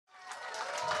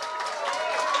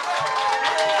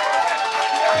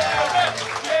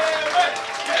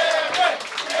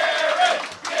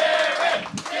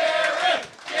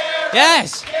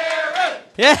Yes.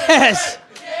 Yes.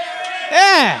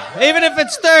 Yeah, even if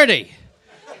it's 30.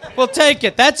 We'll take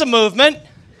it. That's a movement.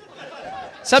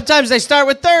 Sometimes they start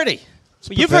with 30.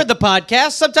 You've heard the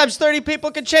podcast. Sometimes 30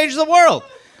 people can change the world.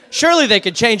 Surely they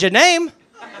could change a name.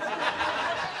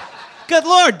 Good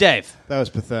Lord, Dave. That was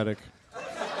pathetic.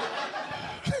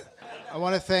 I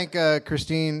want to thank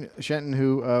Christine Shenton,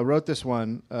 who wrote this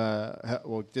one.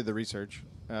 Did the research.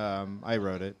 I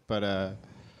wrote it, but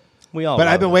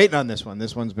I've been waiting on this one.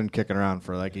 This one's been kicking around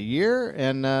for like a year,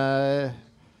 and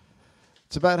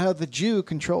it's about how the Jew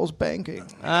controls banking.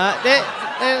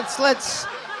 Let's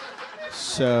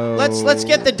Let's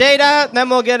get the date out, and then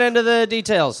we'll get into the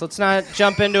details. Let's not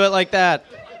jump into it like that.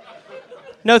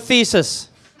 No thesis.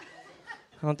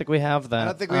 I don't think we have that. I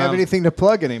don't think we have anything to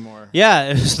plug anymore. Yeah,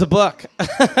 it's the book.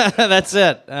 That's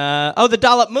it. The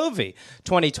Dollop movie,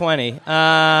 2020.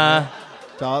 Dollop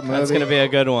movie. That's going to be a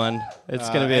good one. It's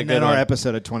going to be a good one. And then our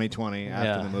episode of 2020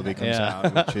 after the movie comes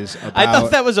out, which is about... I thought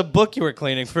that was a book you were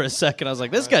cleaning for a second. I was like,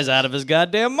 this guy's out of his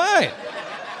goddamn mind.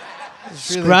 Really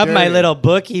Scrub my dirty. little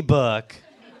bookie book.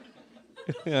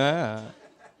 Yeah.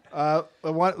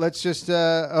 Let's just...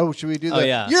 should we do that? Oh,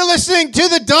 yeah. You're listening to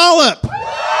The Dollop!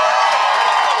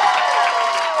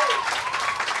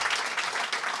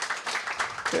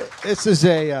 This is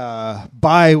a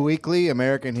bi-weekly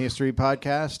American history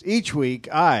podcast. Each week,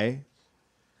 I,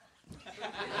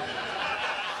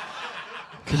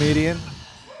 comedian,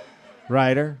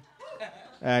 writer,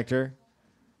 actor,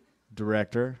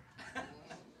 director,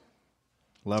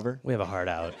 lover, We have a heart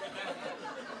out.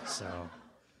 So,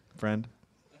 friend,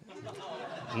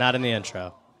 not in the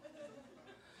intro.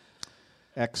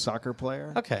 ex-soccer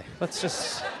player, Okay, let's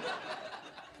just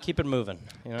keep it moving.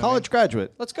 You know what college graduate,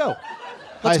 I mean? Let's go.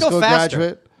 high Let's go school faster.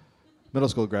 graduate, middle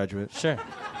school graduate, Sure.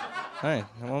 All right.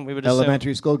 Well, we would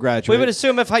elementary school graduate. We would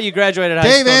assume if how you graduated high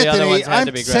Dave school, the other Anthony, ones had I'm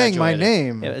to be saying my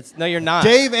graduated. name. Yeah, no, you're not.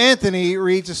 Dave Anthony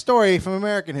reads a story from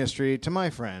American history to my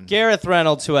friend. Gareth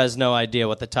Reynolds, who has no idea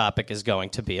what the topic is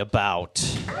going to be about.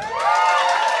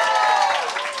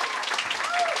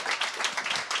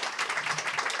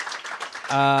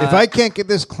 If I can't get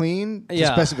this clean to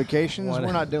yeah. specifications,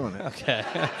 we're not doing it. Okay.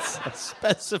 That's a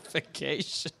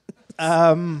specification.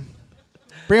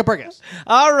 Bring up our guest.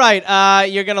 All right.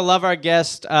 You're going to love our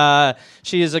guest.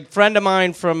 She is a friend of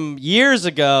mine from years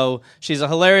ago. She's a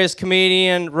hilarious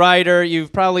comedian, writer.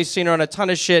 You've probably seen her on a ton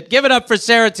of shit. Give it up for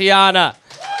Sarah Tiana.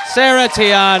 Sarah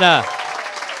Tiana.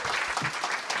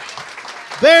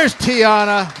 There's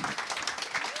Tiana.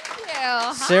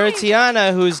 Sarah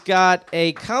Tiana, who's got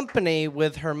a company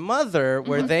with her mother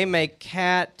where they make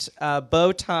cat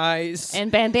bow ties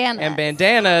And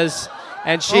bandanas.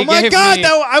 And she Oh my gave God! me...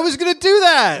 No, I was gonna do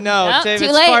that. No, Nope, Dave, too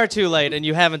it's late. far too late, and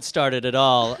you haven't started at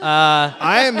all.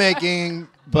 I am making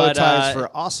bow But, ties for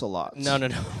ocelots. No.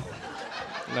 No.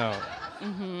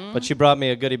 But she brought me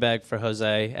a goodie bag for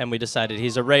Jose, and we decided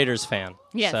he's a Raiders fan.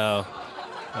 Yes. So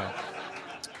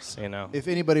you know. If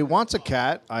anybody wants a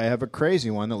cat, I have a crazy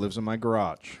one that lives in my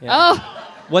garage. Yeah. Oh,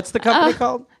 What's the company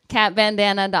called?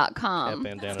 catbandana.com. Catbandana.com.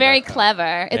 It's very clever.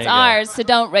 There It's you go. ours, so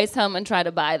don't race home and try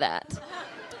to buy that.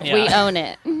 Yeah. We own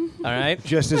it. All right.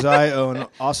 Just as I own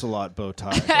ocelot bow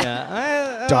ties.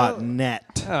 Yeah.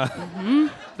 .net.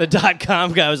 The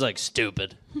 .com guy was like,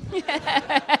 stupid.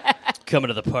 Coming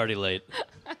to the party late.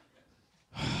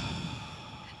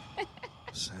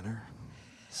 Center.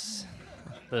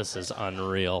 This is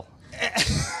unreal.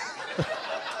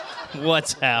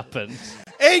 What's happened?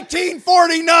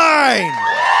 1849.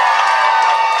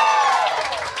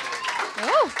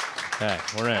 Oh, Okay,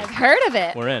 we're in. I've heard of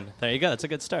it. We're in. There you go. That's a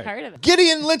good start. Heard of it.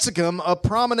 Gideon Lincecum, a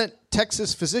prominent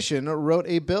Texas physician, wrote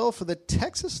a bill for the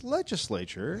Texas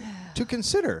legislature to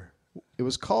consider. It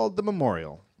was called the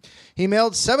Memorial. He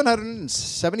mailed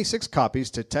 776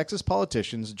 copies to Texas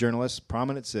politicians, journalists,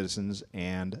 prominent citizens,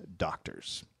 and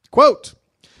doctors. Quote,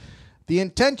 "The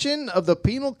intention of the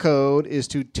penal code is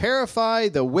to terrify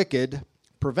the wicked,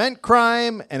 prevent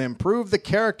crime, and improve the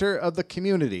character of the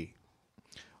community.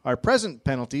 Our present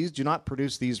penalties do not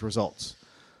produce these results.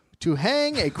 To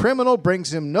hang a criminal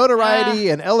brings him notoriety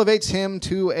and elevates him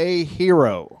to a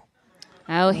hero.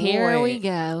 Oh, here Wait. we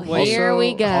go. Wait. Here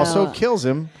we go. Also kills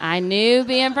him. I knew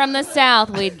being from the South,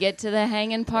 we'd get to the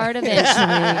hanging part eventually.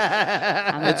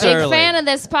 I'm a It's big early. fan of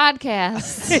this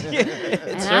podcast.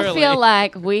 And I early. feel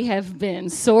like we have been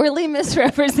sorely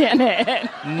misrepresented.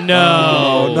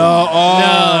 No. No.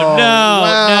 Oh, No.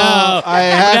 well, I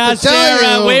have Now, to tell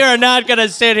Sarah, you. we are not going to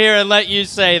sit here and let you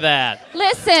say that.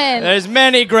 Listen, There's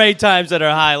many great times that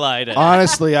are highlighted.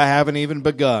 Honestly, I haven't even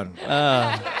begun.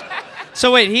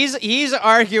 So wait, he's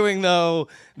arguing though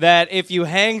that if you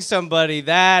hang somebody,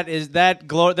 they're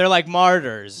like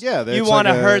martyrs. Yeah, you it's want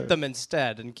to like hurt them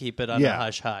instead and keep it on a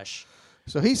hush hush.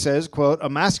 So he says, quote,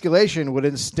 emasculation would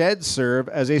instead serve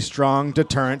as a strong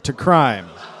deterrent to crime.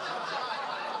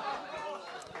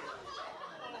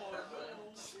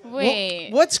 Wait.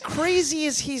 Well, what's crazy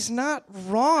is he's not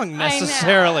wrong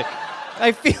necessarily.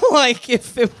 I feel like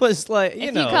if it was like,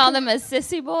 if you called him a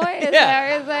sissy boy, is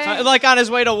that what you're saying? Like on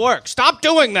his way to work. Stop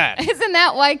doing that. Isn't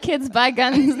that why kids buy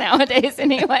guns nowadays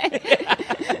anyway?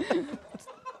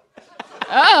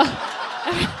 Oh.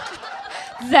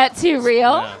 Is that too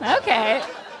real? Yeah. Okay.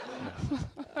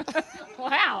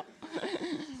 Wow.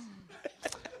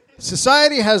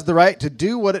 Society has the right to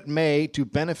do what it may to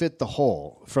benefit the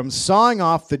whole, from sawing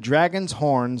off the dragon's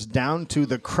horns down to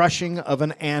the crushing of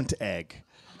an ant egg.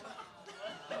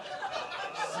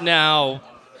 Now,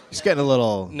 He's getting a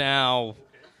little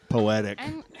poetic.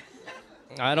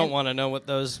 I don't want to know what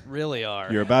those really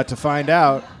are. You're about to find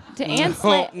out. Do ants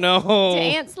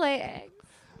lay eggs?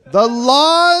 The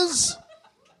laws...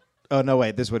 Oh, no,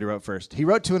 wait. This is what he wrote first. He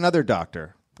wrote to another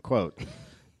doctor, quote,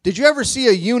 did you ever see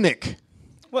a eunuch?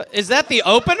 What, is that the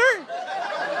opener?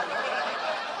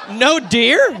 No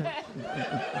deer?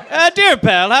 Dear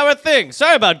pal, how are things?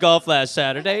 Sorry about golf last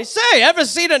Saturday. Say, ever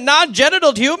seen a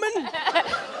non-genital human?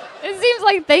 It seems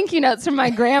like thank you notes from my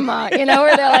grandma,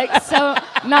 where they're like so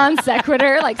non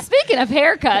sequitur. Like, speaking of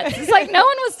haircuts, it's like no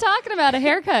one was talking about a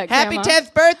haircut, Happy Grandma.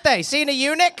 10th birthday. Seen a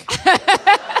eunuch?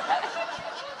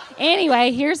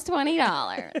 Anyway, here's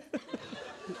 $20.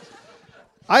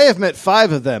 I have met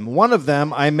 5 of them. One of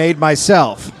them I made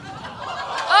myself.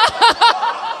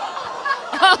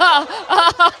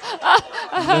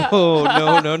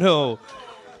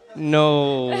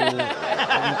 No.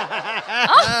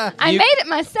 I made it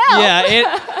myself. Yeah,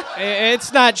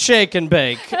 it's not shake and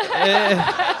bake.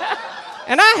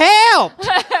 And I helped.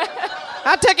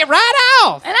 I took it right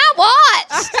off. And I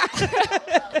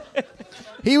watched.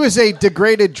 He was a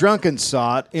degraded drunken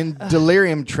sot in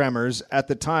delirium tremors at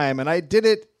the time, and I did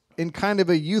it in kind of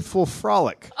a youthful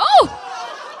frolic. Oh!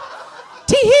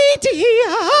 Tee-hee, tee-hee,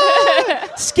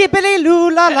 ha-ha.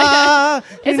 Skippity-loo-la-la.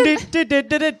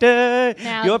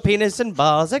 Now- Your penis and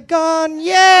balls are gone.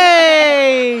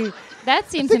 Yay! That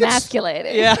seems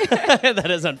emasculating. Yeah, that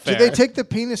is unfair. Did they take the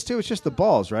penis too? It's just the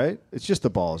balls, right? It's just the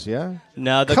balls, yeah?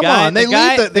 No, the Come guy, on, they the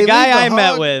guy, leave the- they the guy leave the I met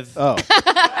hog- with. Oh.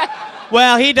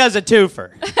 Well, he does a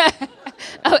twofer.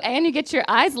 Oh, and you get your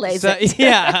eyes So, lasered.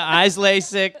 yeah, eyes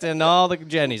LASIK'd and all the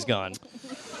Jenny's gone.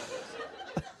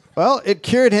 Well, it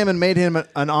cured him and made him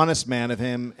an honest man of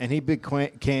him, and he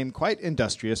became quite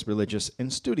industrious, religious,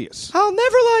 and studious. I'll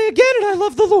never lie again, and I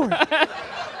love the Lord.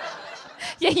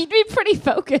 Yeah, you'd be pretty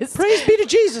focused. Praise be to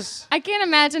Jesus. I can't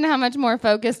imagine how much more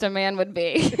focused a man would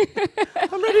be.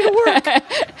 I'm ready to work.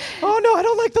 Oh, no, I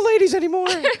don't like the ladies anymore.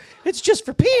 It's just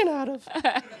for peeing out of.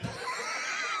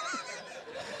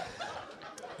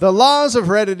 The laws of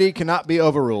heredity cannot be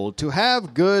overruled. To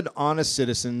have good, honest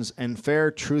citizens and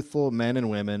fair, truthful men and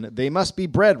women, they must be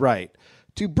bred right.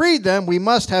 To breed them, we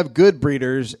must have good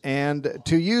breeders, and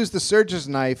to use the surgeon's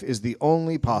knife is the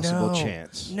only possible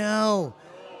chance. No.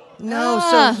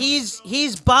 So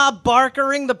he's Bob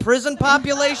Barkering the prison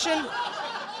population?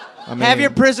 I mean, Have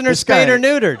your prisoners this guy- spayed or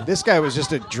neutered. This guy was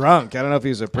just a drunk. I don't know if he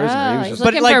was a prisoner. Oh, he was he's just,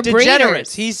 But looking like for breeders.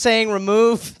 degenerates. He's saying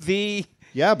remove the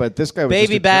yeah, but this guy was baby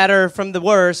just a drunk. batter from the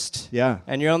worst. Yeah.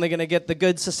 And you're only going to get the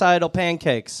good societal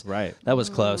pancakes. Right. That was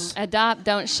close. Adopt,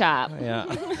 don't shop. Yeah.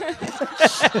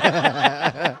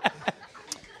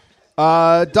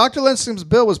 Dr. Linscom's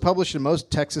bill was published in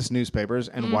most Texas newspapers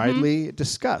and widely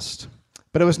discussed.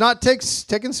 But it was not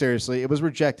taken seriously. It was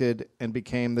rejected and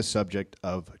became the subject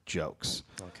of jokes.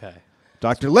 Okay.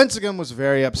 Dr. Linscomb was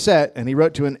very upset, and he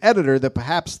wrote to an editor that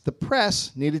perhaps the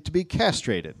press needed to be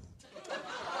castrated.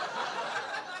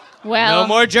 Well, No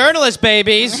more journalist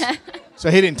babies. So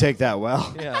he didn't take that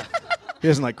well. Yeah. He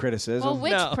doesn't like criticism. well,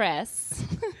 which No. press?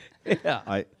 Yeah.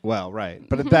 Right.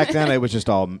 But back then, it was just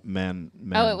all men.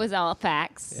 Oh, it was all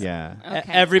facts. Yeah.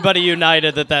 Okay. Everybody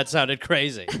united that sounded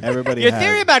crazy. Everybody Your had-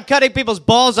 theory about cutting people's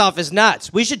balls off is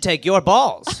nuts. We should take your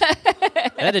balls.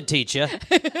 That'd teach you.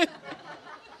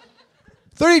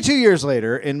 32 years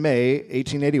later, in May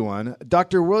 1881,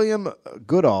 Dr. William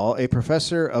Goodall, a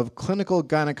professor of clinical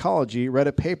gynecology, read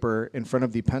a paper in front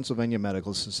of the Pennsylvania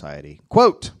Medical Society.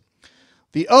 Quote,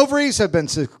 the ovaries have been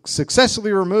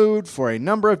successfully removed for a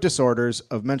number of disorders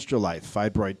of menstrual life,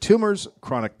 fibroid tumors,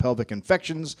 chronic pelvic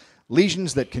infections,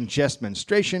 lesions that congest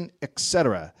menstruation,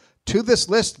 etc. To this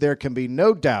list, there can be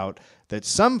no doubt that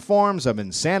some forms of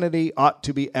insanity ought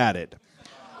to be added.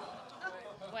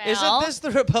 Well, Isn't this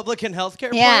the Republican health care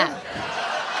yeah.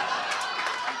 plan?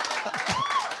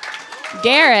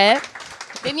 Garrett,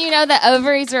 didn't you know that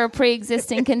ovaries are a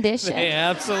pre-existing condition? They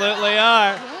absolutely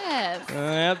are. Yes. They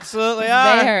absolutely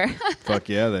are. There. Fuck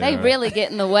yeah, They are. really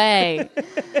get in the way.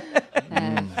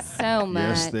 So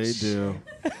much. Yes, they do.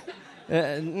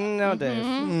 No, Dave.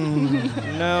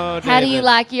 No, David. How do you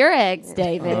like your eggs,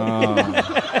 David?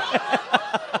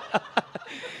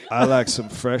 I like some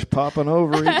fresh popping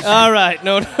ovaries. All right.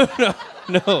 No.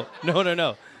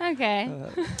 Okay.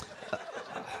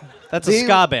 That's a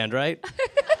ska band, right?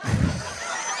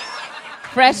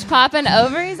 Fresh poppin'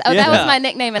 ovaries? Oh, Yeah. that was my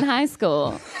nickname in high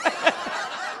school.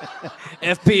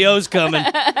 FPO's coming.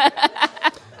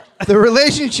 The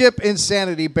relationship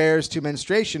insanity bears to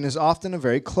menstruation is often a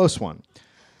very close one.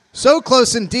 So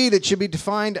close indeed, it should be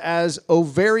defined as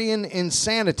ovarian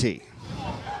insanity.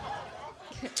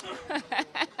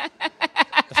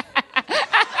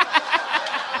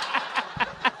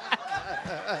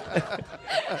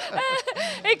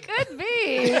 It could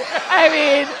be. I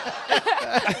mean,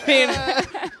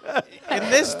 in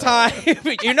this time,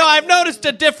 I've noticed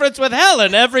a difference with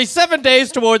Helen every 7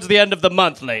 days towards the end of the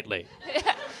month lately.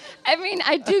 mean,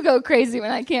 I do go crazy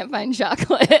when I can't find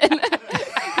chocolate.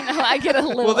 I get a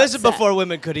little Well, this is upset. before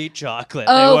women could eat chocolate.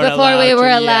 Oh, They weren't before we were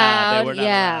to. allowed. Yeah, they were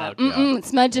not allowed. It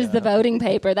smudges the voting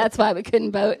paper. That's why we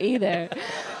couldn't vote either.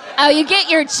 Oh, you get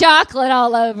your chocolate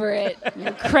all over it.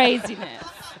 Your craziness.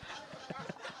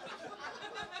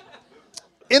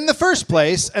 In the first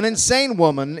place, an insane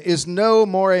woman is no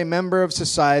more a member of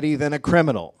society than a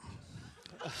criminal.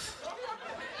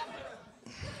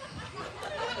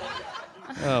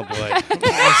 Oh boy,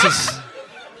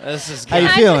 this is. How you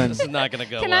feeling? This is not going to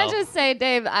go Can well. I just say,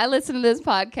 Dave, I listen to this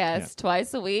podcast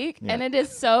twice a week, and it is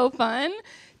so fun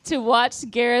to watch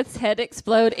Garrett's head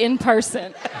explode in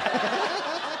person.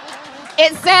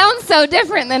 It sounds so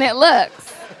different than it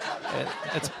looks.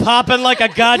 It's popping like a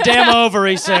goddamn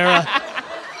ovary, Sarah.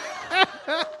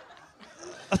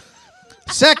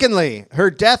 Secondly, her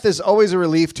death is always a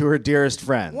relief to her dearest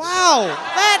friends. Wow,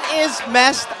 that is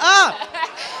messed up.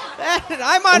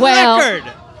 I'm on record.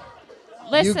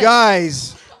 Listen, You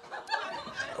guys,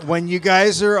 when you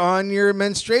guys are on your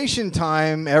menstruation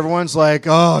time, everyone's like,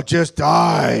 oh, just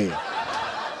die.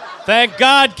 Thank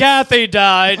God Kathy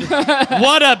died.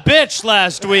 What a bitch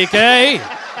last week, eh?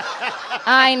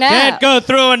 I know. Can't go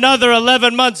through another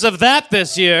 11 months of that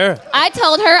this year. I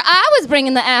told her I was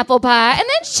bringing the apple pie, and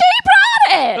then she brought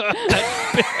it.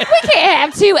 We can't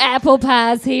have two apple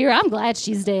pies here. I'm glad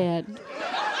she's dead.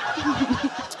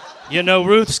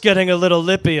 Ruth's getting a little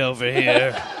lippy over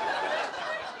here.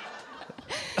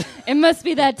 It must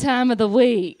be that time of the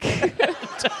week.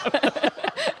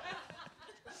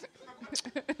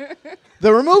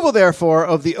 The removal, therefore,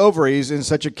 of the ovaries in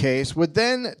such a case would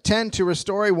then tend to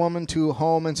restore a woman to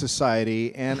home and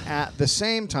society and at the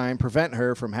same time prevent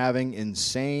her from having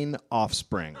insane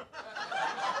offspring.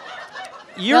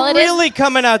 You're really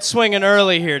coming out swinging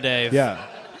early here, Dave. Yeah.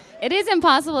 It is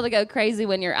impossible to go crazy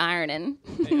when you're ironing.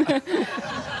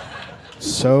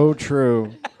 So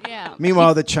true. Yeah.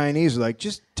 Meanwhile, the Chinese are like,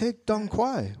 just take Dong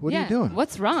Quai. What are you doing?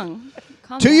 What's wrong?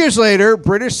 Calm 2 down. years later,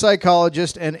 British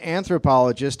psychologist and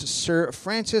anthropologist Sir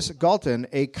Francis Galton,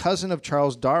 a cousin of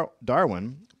Charles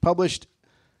Darwin, published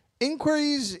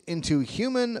Inquiries into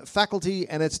Human Faculty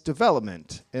and Its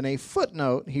Development. In a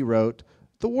footnote, he wrote,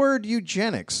 the word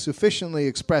eugenics sufficiently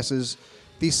expresses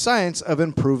the science of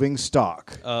improving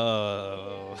stock.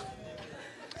 Oh.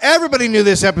 Everybody knew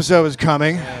this episode was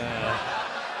coming.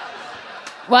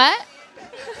 What?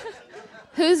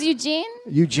 Who's Eugene?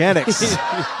 Eugenics.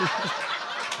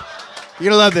 You're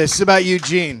going to love this. It's about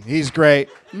Eugene. He's great.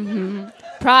 Mm-hmm.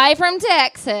 Probably from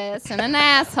Texas and an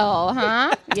asshole,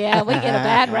 huh? Yeah, we get a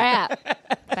bad rap.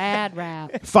 Bad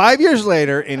rap. 5 years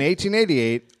later, in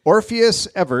 1888, Orpheus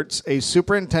Everts, a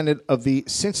superintendent of the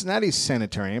Cincinnati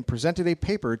Sanitarium, presented a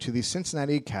paper to the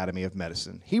Cincinnati Academy of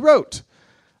Medicine. He wrote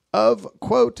of,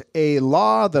 quote, a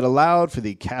law that allowed for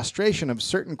the castration of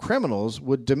certain criminals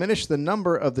would diminish the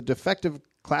number of the defective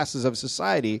classes of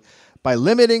society by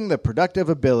limiting the productive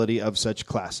ability of such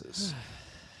classes.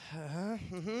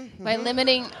 By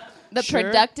limiting the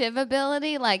productive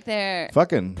ability, like they're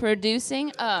Fucking.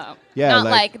 producing? Oh. Yeah, Not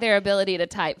like- like their ability to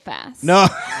type fast. No.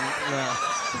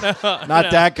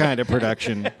 Not that kind of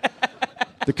production.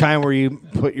 The kind where you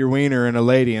put your wiener in a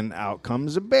lady and out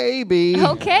comes a baby.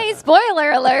 Okay,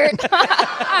 spoiler alert.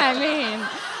 I mean,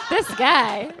 this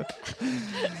guy.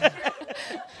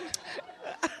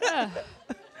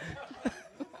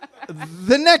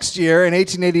 The next year, in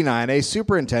 1889, a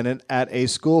superintendent at a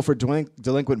school for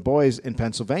delinquent boys in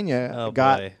Pennsylvania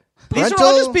got boy. parental... These are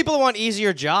all just people who want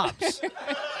easier jobs.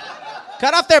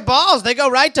 Cut off their balls. They go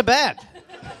right to bed.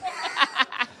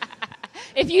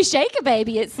 If you shake a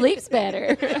baby, it sleeps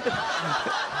better.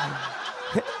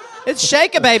 It's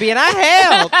Shake a Baby, and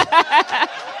I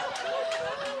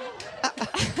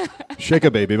helped. Shake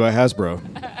a Baby by Hasbro.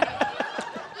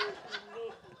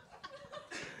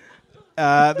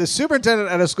 The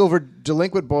superintendent at a school for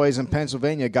delinquent boys in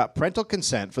Pennsylvania got parental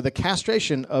consent for the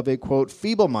castration of a, quote,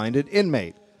 feeble-minded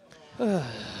inmate.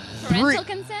 Parental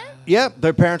consent? Yep,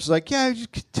 their parents were like, yeah,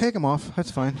 just take them off. That's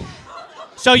fine.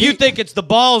 So you think it's the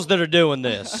balls that are doing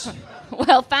this?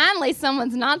 Well, finally,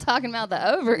 someone's not talking about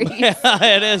the ovaries.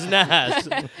 It is nice.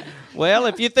 Well,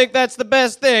 if you think that's the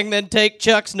best thing, then take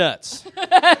Chuck's nuts.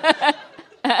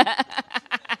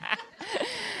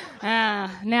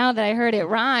 Now that I heard it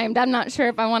rhymed, I'm not sure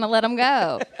if I want to let them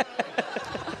go.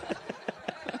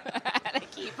 They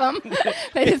keep them.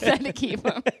 They decided to keep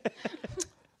them.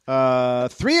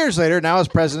 3 years later, now as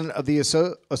president of the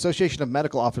Association of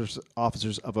Medical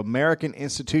Officers of American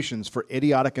Institutions for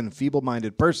Idiotic and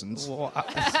Feeble-Minded Persons.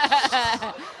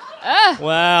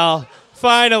 Well,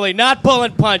 finally, not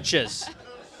pulling punches.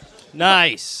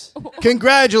 Nice.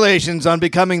 Congratulations on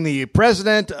becoming the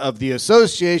president of the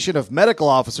Association of Medical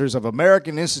Officers of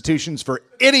American Institutions for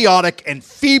Idiotic and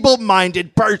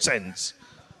Feeble-Minded Persons.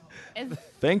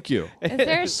 Thank you. Is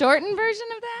there a shortened version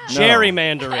of that? No.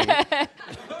 Gerrymandering.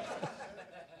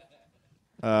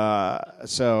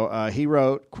 So he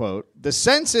wrote, quote, the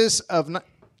census of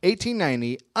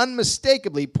 1890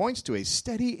 unmistakably points to a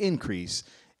steady increase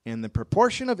in the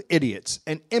proportion of idiots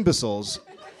and imbeciles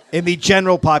in the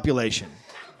general population.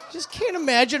 Just can't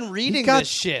imagine reading this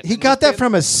shit. He got that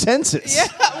from a census. Yeah,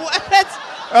 that's...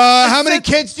 How many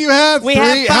kids do you have? We 3.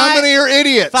 have 5, How many are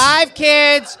idiots? 5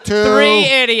 kids, 2. 3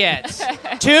 idiots.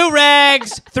 2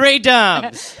 rags, 3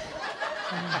 dumbs.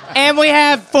 And we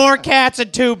have 4 cats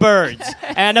and 2 birds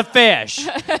and a fish.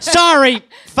 Sorry,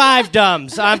 5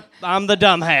 dumbs. I'm the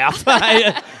dumb half.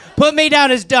 Put me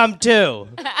down as dumb too.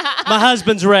 My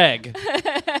husband's reg.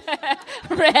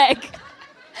 Reg.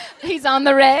 He's on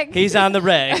the reg. He's on the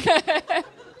reg.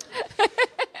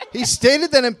 He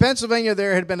stated that in Pennsylvania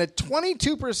there had been a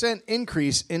 22%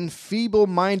 increase in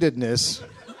feeble-mindedness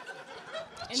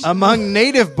among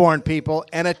native-born people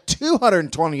and a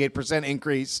 228%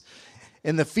 increase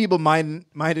in the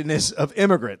feeble-mindedness of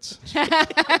immigrants.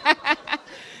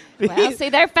 Well, see,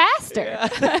 they're faster.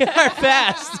 They are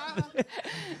fast.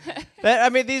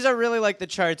 These are really like the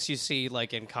charts you see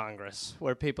like in Congress,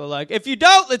 where people are like, if you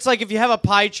don't, it's like if you have a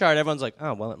pie chart, everyone's like,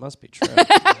 oh, well, it must be true.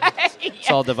 It's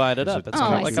all divided up. It's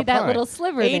kind of I like see a that pie. little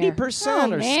sliver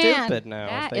 80% are stupid now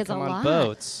That if they is come a on lot.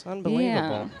 boats. Unbelievable.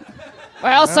 Yeah.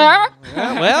 Well, sir.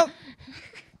 Yeah, well,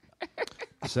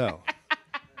 So,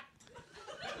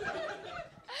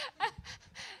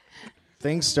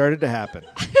 things started to happen.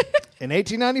 In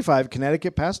 1895,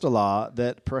 Connecticut passed a law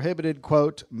that prohibited,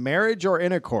 quote, marriage or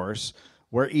intercourse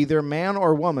where either man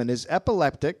or woman is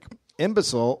epileptic,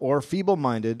 imbecile, or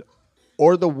feeble-minded,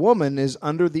 or the woman is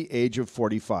under the age of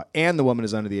 45. And the woman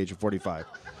is under the age of 45.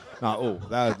 That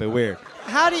would be weird.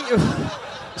 how do you...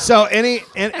 So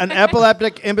an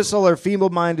epileptic, imbecile, or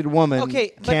feeble-minded woman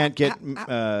Okay, but can't get...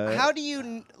 how do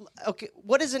you... Okay,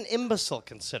 what is an imbecile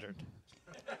considered?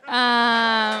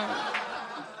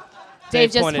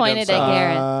 Dave just pointed at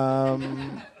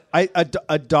Garrett.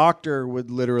 A doctor would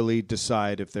literally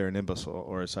decide if they're an imbecile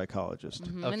or a psychologist.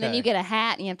 Mm-hmm. And then you get a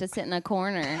hat and you have to sit in a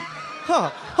corner. Huh.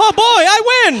 Oh, boy, I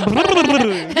win!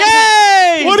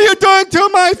 Yay! What are you doing to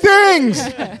my things?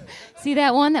 See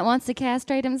that one that wants to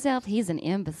castrate himself? He's an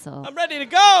imbecile. I'm ready to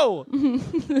go!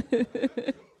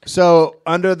 So,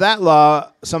 under that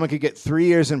law, someone could get 3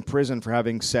 years in prison for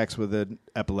having sex with an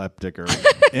epileptic or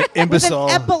imbecile.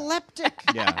 With an epileptic?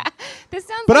 Yeah. This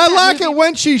sounds But like I like it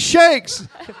when she shakes.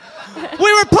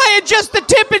 We were playing just the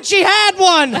tip and she had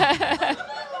one!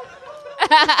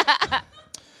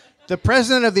 The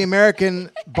president of the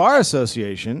American Bar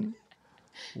Association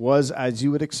was, as you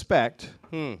would expect,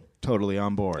 totally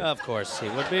on board. Of course he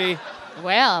would be.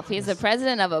 Well, if he's the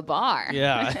president of a bar.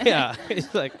 Yeah.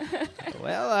 He's like,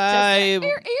 well,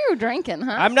 You're drinking,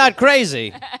 huh? I'm not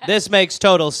crazy. This makes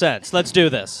total sense. Let's do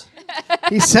this.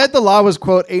 He said the law was,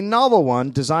 quote, a novel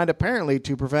one designed apparently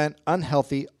to prevent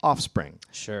unhealthy offspring.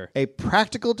 Sure. A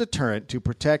practical deterrent to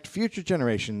protect future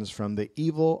generations from the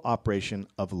evil operation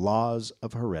of laws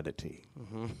of heredity.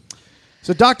 Mm-hmm.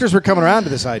 So doctors were coming around to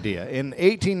this idea. In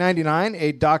 1899,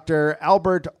 a Dr.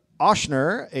 Albert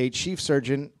Ochsner, a chief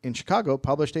surgeon in Chicago,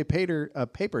 published a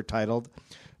paper titled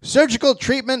Surgical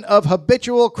Treatment of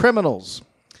Habitual Criminals.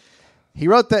 He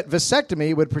wrote that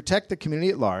vasectomy would protect the community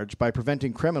at large by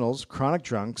preventing criminals, chronic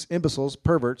drunks, imbeciles,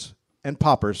 perverts, and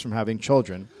paupers from having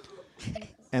children.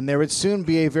 and there would soon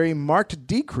be a very marked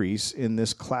decrease in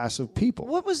this class of people.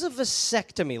 What was a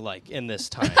vasectomy like in this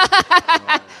time?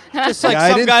 Just like Yeah, I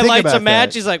some didn't guy think lights a about match,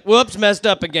 that. he's like, whoops, messed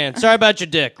up again. Sorry about your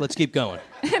dick. Let's keep going.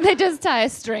 They just tie a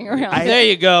string around it. There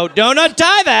you go. Don't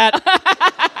untie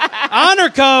that. Honor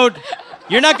code.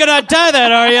 You're not going to untie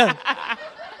that, are you?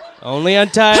 Only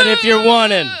untie it if you're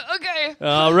wanting. Okay.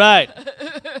 All right.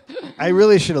 I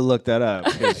really should have looked that up.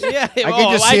 'Cause Yeah.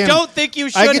 I Don't think you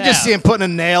should I could just see him putting a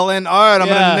nail in. All right, I'm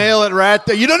going Yeah. to nail it right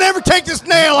there. You don't ever take this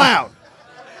nail out.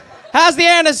 How's the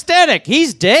anesthetic?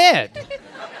 He's dead.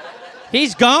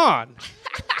 He's gone.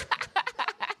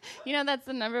 You know, that's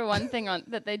the number one thing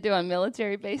that they do on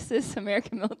military bases,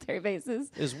 American military bases.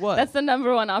 Is what? That's the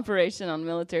number one operation on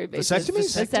military bases.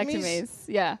 Vasectomies? Vasectomies,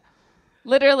 yeah.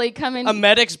 Literally come in. A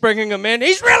medic's bringing him in.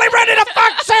 He's really ready to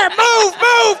fuck, sir. Move,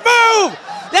 move, move.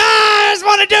 Ah, I just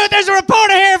want to do it. There's a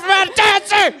reporter here from out of town,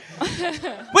 sir.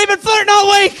 We've been flirting all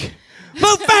week.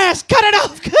 Move fast. Cut it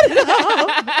off. Cut it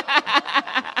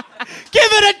off.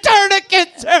 Give it a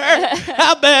tourniquet, sir.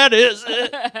 How bad is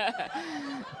it?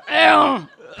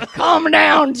 Calm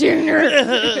down,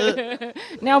 Junior.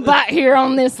 Now bite here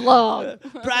on this log.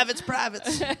 Privates.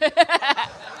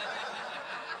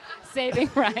 Saving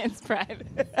Ryan's private.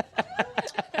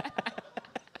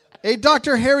 A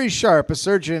Dr. Harry Sharp, a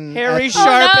surgeon. Harry at-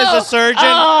 Sharp is a surgeon.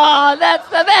 Oh, that's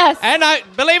the best. And I,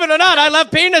 believe it or not, I love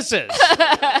penises.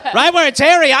 Right where it's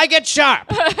hairy, I get sharp.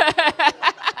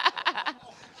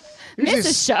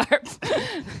 Mrs. Sharp.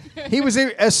 He was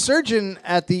a surgeon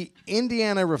at the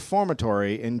Indiana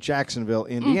Reformatory in Jacksonville,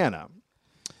 Indiana.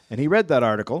 And he read that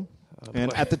article.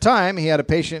 And at the time, he had a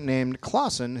patient named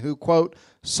Clausen who, quote,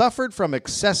 suffered from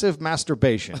excessive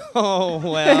masturbation. Oh,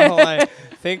 well, I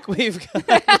think we've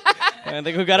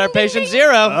got our patient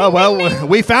zero. Oh, well,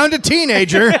 we found a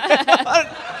teenager.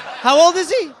 How old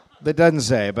is he? That doesn't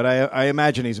say, but I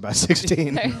imagine he's about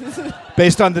 16,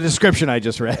 based on the description I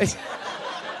just read.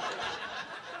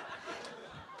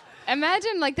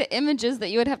 Imagine like the images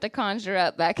that you would have to conjure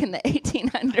up back in the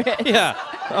 1800s. Yeah.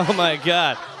 Oh, my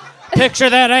God. Picture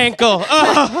that ankle.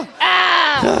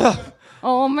 Oh.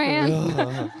 Oh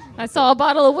man, I saw a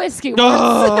bottle of whiskey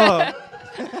once.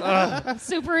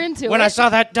 Super into When it. I saw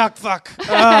that duck fuck.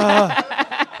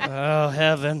 Oh,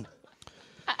 heaven.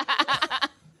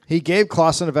 He gave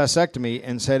Clausen a vasectomy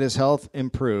and said his health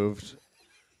improved,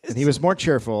 and he was more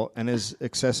cheerful, and his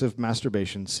excessive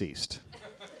masturbation ceased.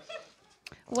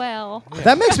 Well,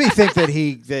 That makes me think that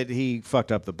he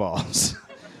fucked up the balls.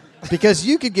 Because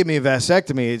you could give me a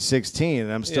vasectomy at 16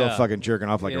 and I'm still Yeah. fucking jerking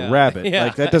off like Yeah. a rabbit. Yeah.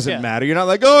 Like, that doesn't Yeah. matter. You're not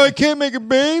like, oh, I can't make a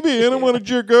baby. I don't want to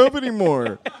jerk off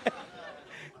anymore.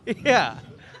 Yeah.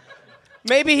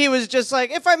 Maybe he was just like,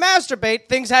 if I masturbate,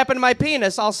 things happen to my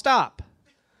penis, I'll stop.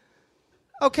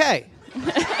 Okay.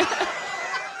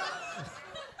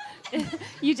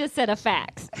 you just said a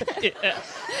fact.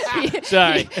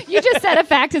 Sorry. You just said a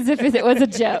fact as if it was a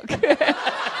joke. It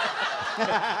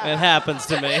happens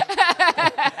to me.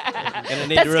 I'm gonna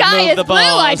need The to sky remove is the blue,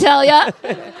 balls. I tell ya.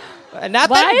 Nothing?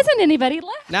 Why isn't anybody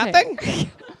laughing? Nothing?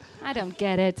 I don't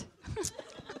get it.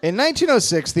 In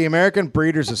 1906, the American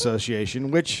Breeders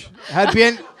Association, nope,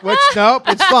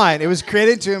 it's fine. It was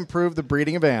created to improve the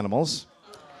breeding of animals.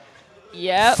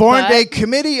 Yep. Formed but a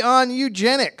committee on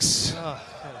eugenics.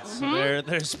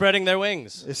 They're spreading their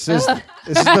wings. This is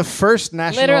the first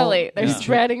national. literally, they're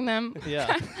spreading them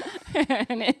Yeah.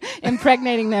 and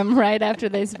impregnating them right after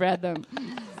they spread them.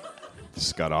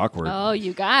 This got awkward. Oh,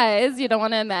 you guys, you don't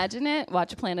want to imagine it?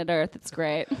 Watch Planet Earth. It's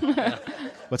great.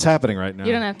 What's happening right now?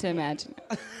 You don't have to imagine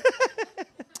it.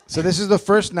 So this is the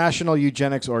first national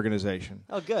eugenics organization.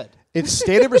 Oh, good. Its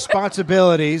stated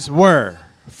responsibilities were,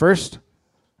 first,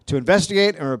 to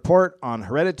investigate and report on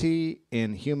heredity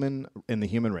in the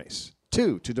human race.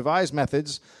 2, to devise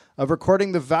methods of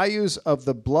recording the values of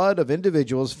the blood of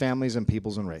individuals, families, and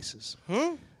peoples and races.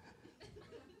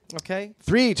 Okay.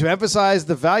 3, to emphasize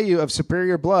the value of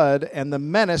superior blood and the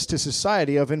menace to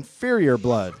society of inferior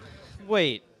blood.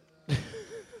 Wait.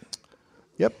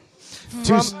 Yep.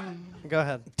 Go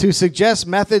ahead. To suggest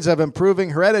methods of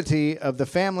improving heredity of the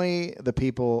family, the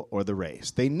people, or the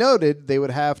race. They noted they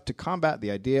would have to combat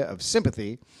the idea of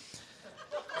sympathy.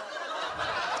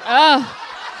 Oh.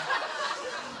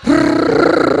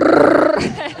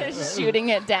 Shooting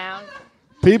it down.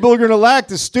 People are going to lack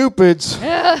the stupids.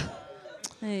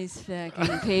 These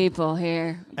fucking people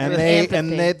here. And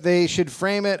with they should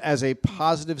frame it as a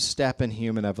positive step in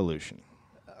human evolution.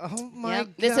 Oh, my Yep.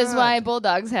 God. This is why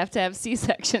bulldogs have to have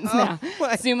C-sections now.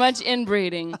 my- Too much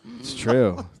inbreeding. It's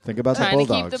true. Think about the Trying to keep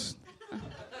bulldogs.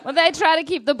 Well, they try to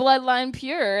keep the bloodline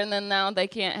pure, and then now they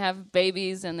can't have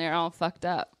babies, and they're all fucked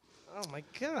up. Oh, my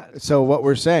God. So what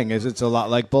we're saying is it's a lot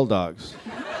like bulldogs.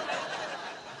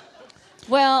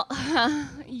 Well,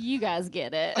 you guys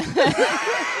get it.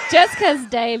 Just because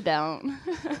Dave don't.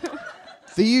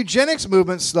 The eugenics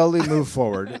movement slowly moved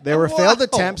forward. There were failed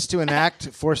attempts to enact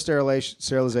forced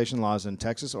sterilization laws in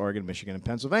Texas, Oregon, Michigan, and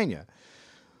Pennsylvania.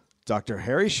 Dr.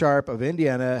 Harry Sharp of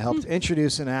Indiana helped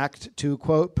introduce an act to,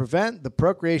 quote, prevent the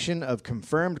procreation of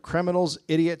confirmed criminals,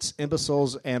 idiots,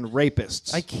 imbeciles, and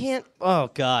rapists. I can't.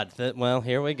 Oh, God. Well,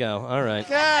 here we go. All right.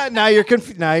 God, now you're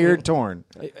torn.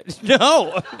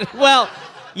 No. Well,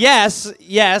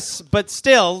 yes, but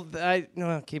still,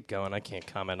 keep going. I can't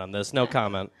comment on this. No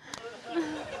comment.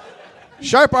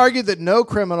 Sharp argued that no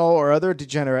criminal or other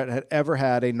degenerate had ever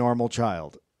had a normal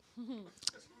child.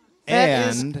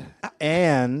 And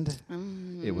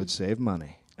it would save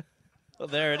money. Well,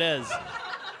 there it is.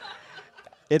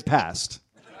 It passed.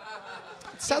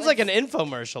 It sounds like an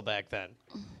infomercial back then.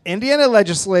 Indiana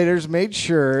legislators made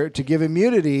sure to give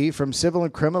immunity from civil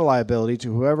and criminal liability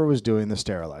to whoever was doing the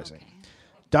sterilizing. Okay.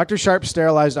 Dr. Sharp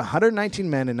sterilized 119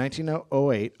 men in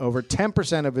 1908, over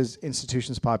 10% of his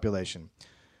institution's population.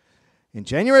 In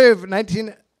January of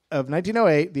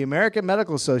 1908, the American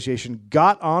Medical Association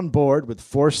got on board with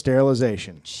forced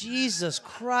sterilization. Jesus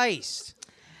Christ.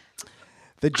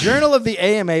 The Journal of the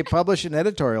AMA published an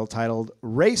editorial titled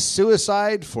Race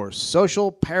Suicide for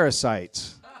Social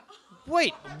Parasites.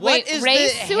 Wait, what is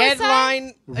race the suicide?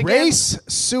 headline again? Race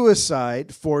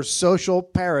suicide for social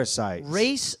parasites.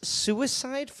 Race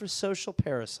suicide for social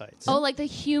parasites. Oh, like the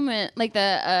human, like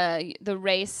the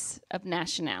race of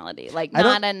nationality, like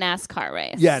not a NASCAR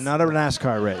race. Yeah, not a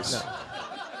NASCAR race. No.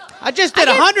 I just did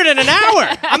 100 in an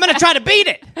hour. I'm going to try to beat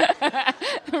it.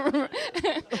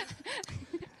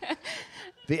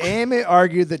 The AMA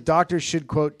argued that doctors should,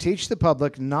 quote, teach the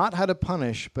public not how to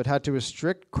punish, but how to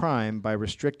restrict crime by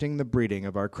restricting the breeding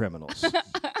of our criminals.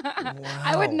 Wow.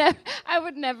 I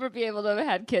would never be able to have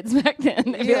had kids back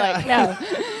then. They'd be like, no,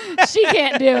 she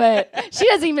can't do it. She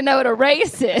doesn't even know what a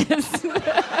race is.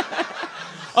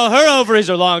 Oh, her ovaries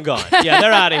are long gone. Yeah, they're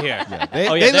out of here. Yeah,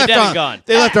 they're dead and gone.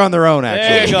 They left her on their own,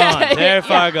 actually. They're gone. They're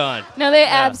far gone. No, they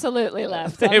absolutely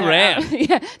left. They ran.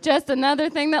 Yeah, just another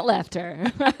thing that left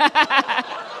her.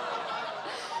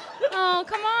 Oh,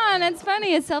 come on. It's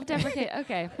funny. It's self-deprecating.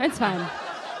 Okay, it's fine.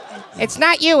 It's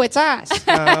not you, it's us. Oh, okay.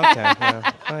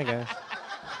 Yeah, I guess.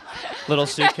 Little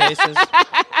suitcases.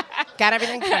 Got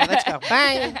everything? All right, let's go.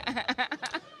 Bye.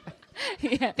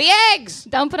 Yeah. The eggs!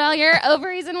 Don't put all your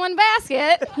ovaries in one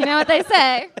basket. You know what they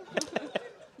say.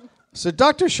 So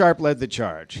Dr. Sharp led the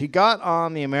charge. He got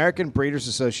on the American Breeders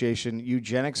Association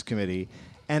Eugenics Committee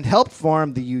and helped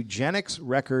form the Eugenics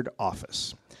Record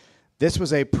Office. This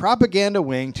was a propaganda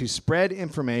wing to spread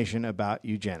information about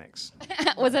eugenics.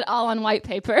 Was it all on white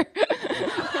paper?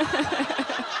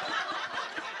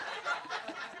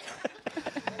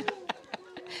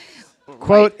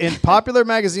 Quote, in popular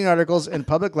magazine articles and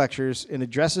public lectures, in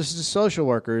addresses to social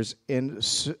workers, in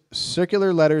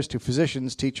circular letters to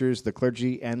physicians, teachers, the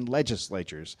clergy, and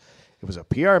legislatures. It was a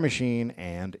PR machine,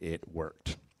 and it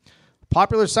worked.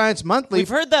 Popular Science Monthly... We've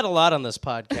heard that a lot on this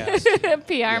podcast.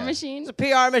 PR machine? It's a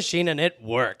PR machine, and it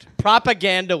worked.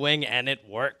 Propaganda wing, and it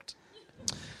worked.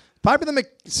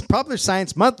 Popular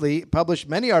Science Monthly published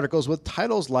many articles with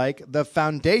titles like The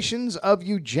Foundations of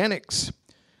Eugenics,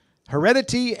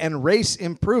 Heredity and Race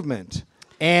Improvement,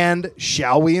 and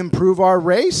Shall We Improve Our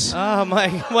Race? Oh,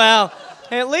 my... Well,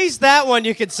 at least that one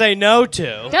you could say no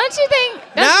to. Don't you think...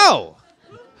 No!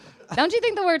 Don't you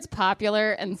think the words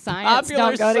popular and science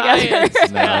Popular don't go science.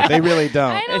 together? No, they really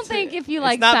don't. I don't think if you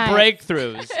like It's not science.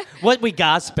 breakthroughs. What we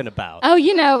gossiping about? Oh,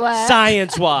 you know what?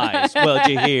 Science-wise. Well,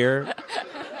 did you hear?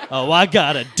 Oh, I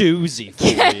got a doozy for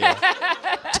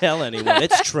you. Tell anyone.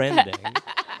 It's trending.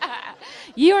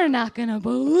 You are not going to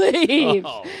believe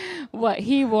what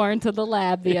he wore into the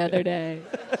lab the other day.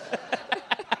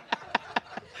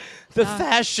 The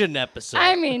fashion episode.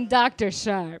 I mean, Dr.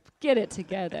 Sharp, get it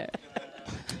together.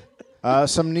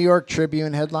 Some New York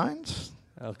Tribune headlines.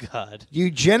 Oh, God.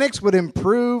 Eugenics would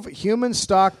improve human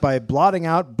stock by blotting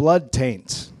out blood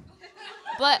taints.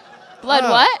 Blood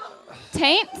what?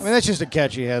 Taints? I mean, that's just a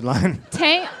catchy headline.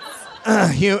 Taints?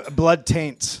 Blood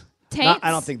taints. Taints?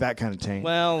 I don't think that kind of taint.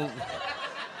 Well,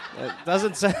 it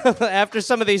doesn't sound... After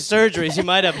some of these surgeries, you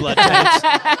might have blood taints.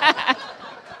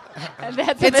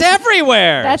 It's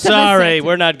everywhere. That's Sorry,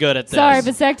 we're not good at this. Sorry,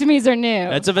 vasectomies are new.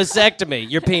 That's a vasectomy.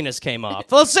 Your penis came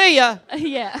off. We'll see ya.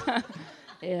 Yeah.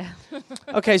 Yeah.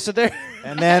 Okay, so there...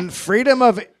 And then freedom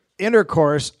of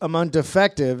intercourse among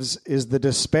defectives is the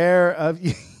despair of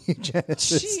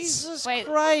eugenicists. Jesus Wait,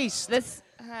 Christ. This...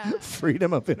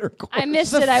 Freedom of intercourse. I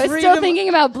missed it. I was still thinking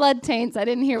about blood taints. I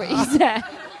didn't hear what you said.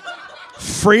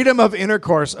 Freedom of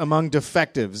intercourse among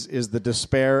defectives is the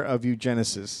despair of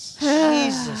eugenicists.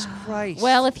 Jesus Christ.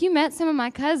 Well, if you met some of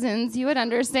my cousins, you would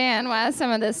understand why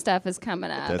some of this stuff is coming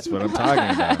up. That's what I'm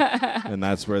talking about. And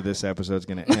that's where this episode's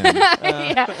going to end.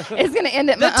 Yeah, it's going to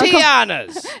end at the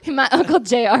Tianas. my Uncle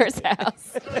JR's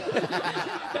house.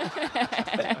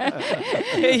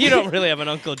 You don't really have an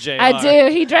Uncle JR. I do.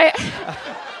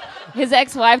 His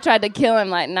ex-wife tried to kill him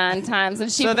like 9 times,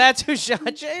 and So that's who shot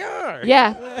JR.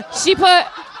 Yeah, she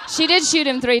did shoot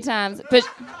him 3 times, but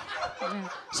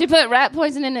she put rat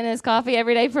poisoning in his coffee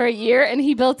every day for a year, and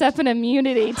he built up an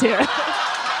immunity to it.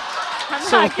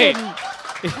 I'm not kidding.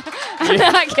 I'm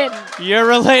not kidding. You're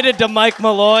related to Mike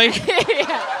Malloy?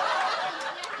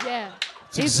 Yeah.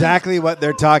 It's exactly what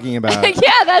they're talking about.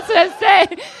 Yeah, that's what I'm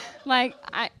saying. Like,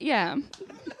 yeah.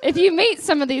 If you meet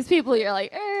some of these people, you're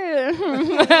like,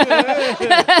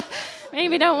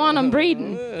 maybe don't want them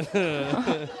breeding.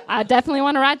 I definitely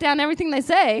want to write down everything they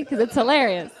say because it's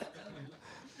hilarious.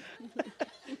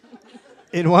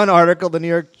 In one article, the New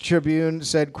York Tribune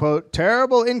said, quote,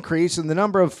 terrible increase in the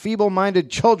number of feeble-minded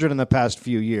children in the past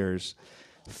few years.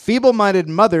 Feeble-minded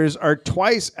mothers are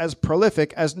twice as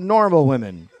prolific as normal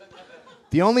women.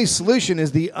 The only solution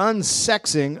is the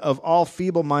unsexing of all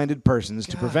feeble-minded persons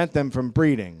to prevent them from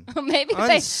breeding. Maybe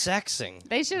Unsexing.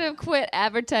 they should have quit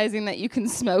advertising that you can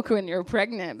smoke when you're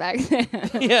pregnant back then.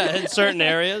 Yeah, in certain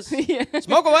areas. Yeah.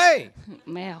 Smoke away.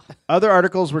 Wow. Other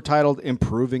articles were titled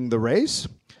Improving the Race.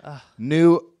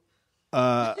 Wait,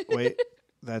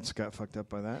 that's got fucked up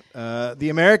by that. The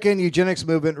American eugenics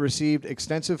movement received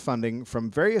extensive funding from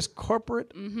various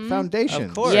corporate foundations.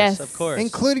 Of course, Yes. of course.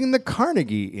 Including the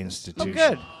Carnegie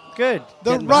Institution. Good.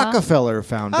 The Rockefeller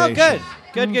Foundation.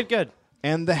 Oh, good.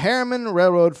 And the Harriman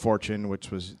Railroad Fortune,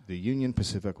 which was the Union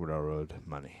Pacific Railroad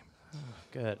money.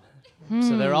 Good.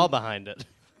 So they're all behind it.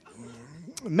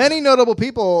 Many notable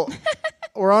people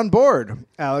were on board.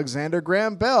 Alexander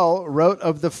Graham Bell wrote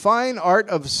of the fine art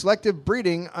of selective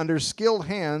breeding under skilled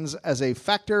hands as a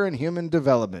factor in human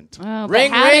development. Oh,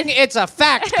 Ring, it's a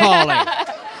fact calling.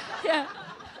 Yeah.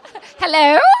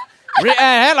 Hello?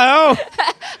 Hello.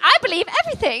 I believe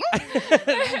everything.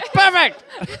 Perfect.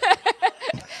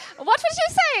 What was you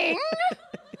saying?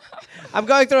 I'm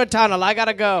going through a tunnel. I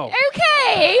gotta go.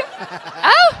 Okay.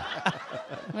 Oh.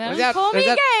 Well, call me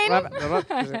again.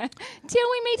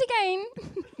 Till we meet again.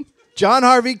 John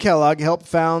Harvey Kellogg helped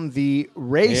found the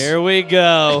race. Here we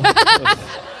go. I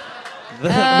The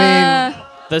had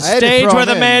to stage throw where him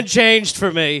the in. man changed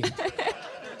for me.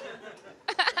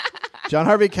 John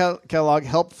Harvey Kellogg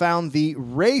helped found the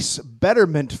Race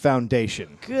Betterment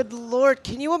Foundation. Good Lord.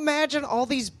 Can you imagine all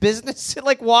these businesses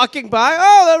like walking by?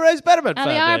 Oh, the Race Betterment The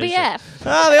Foundation. RBF.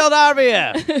 Oh, the old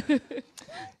RBF.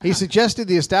 He suggested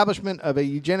the establishment of a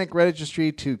eugenic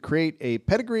registry to create a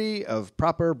pedigree of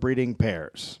proper breeding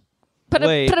pairs.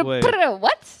 Wait.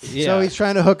 What? Yeah. So he's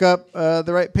trying to hook up the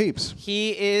right peeps.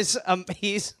 He's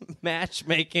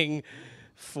matchmaking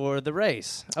for the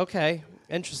race. Okay,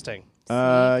 interesting.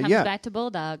 Comes Yeah. back to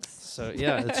bulldogs. So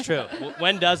yeah, that's true.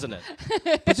 When doesn't it?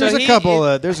 But there's a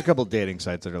couple. There's a couple dating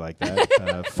sites that are like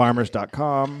that.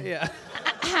 Farmers.com. Yeah.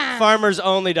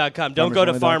 Farmersonly.com. Don't go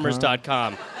to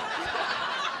farmers.com.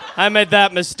 I made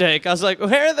that mistake. I was like,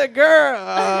 where the girl?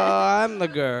 Oh, I'm the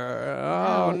girl.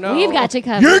 Oh, no. We've got you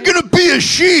covered. You're gonna be a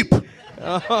sheep. Bum,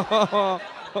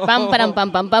 ba-dum,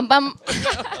 bum, bum, bum, bum.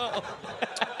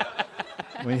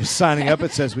 When you're signing up,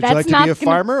 it says, "Would you That's like to not be a gonna-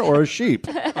 farmer or a sheep?"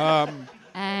 I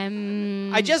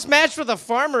just matched with a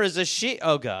farmer as a sheep.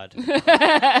 Oh, God.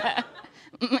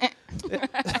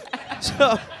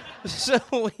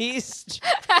 So he's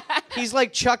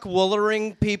like Chuck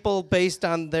Woolering people based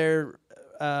on their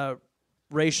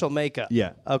racial makeup.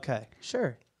 Yeah. Okay.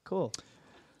 Sure. Cool.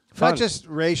 Not just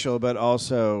racial, but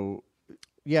also,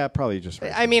 yeah, probably just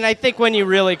racial. I mean, I think when you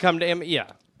really come to him, yeah.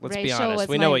 Let's be Racial honest. was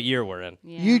We know my- what year we're in.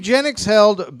 Yeah. Eugenics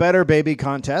held better baby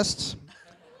contests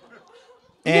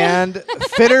and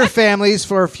fitter families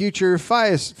for future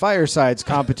firesides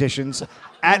competitions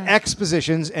at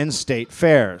expositions and state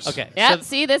fairs. Okay. Yep. So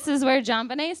See, this is where John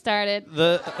Bonet started.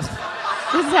 the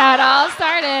This is how it all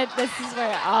started. This is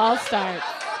where it all starts.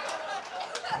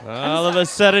 all of a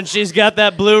sudden she's got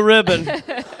that blue ribbon.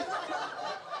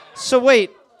 So wait,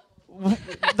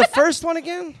 the first one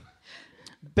again?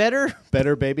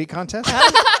 Better baby contest?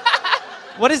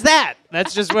 What is that?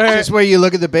 That's just where. Just where you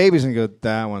look at the babies and go,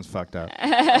 that one's fucked up.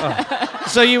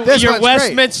 So you're This one's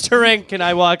Westminster-ing. Can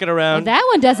I walk it around? That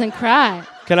one doesn't cry.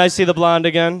 Can I see the blonde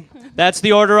again? That's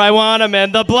the order I want them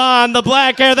in. The blonde, the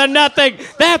black hair, the nothing.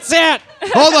 That's it.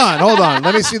 Hold on.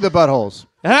 Let me see the buttholes.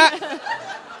 Huh?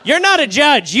 You're not a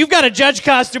judge. You've got a judge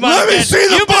costume on. Let me see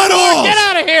the buttholes. Get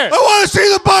out of here. I want to see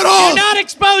the buttholes. Do not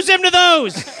expose him to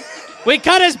those. We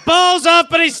cut his balls off,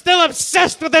 but he's still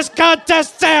obsessed with this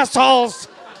contest's assholes.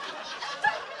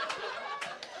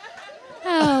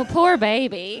 Oh, poor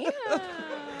baby.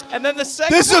 And then the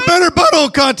second This is a better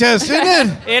butthole contest, isn't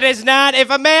it? It is not. If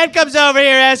a man comes over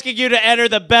here asking you to enter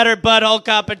the better butthole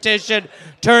competition,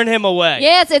 turn him away.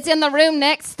 Yes, it's in the room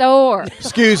next door.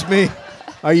 Excuse me.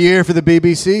 Are you here for the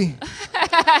BBC?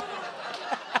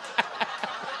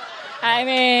 I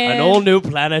mean, An all new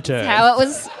planet Earth. how it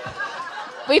was.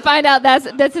 We find out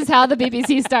this is how the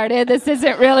BBC started. This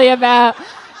isn't really about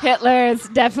Hitler. It's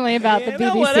definitely about the BBC.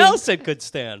 Know what else it could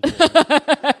stand for?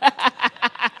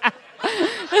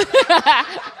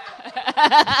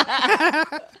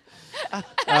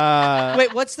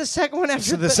 Wait, what's the second one after?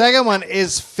 So the second one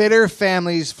is fitter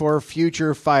families for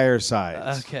future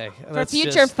firesides. Okay. For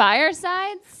future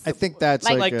firesides? I think that's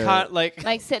Like-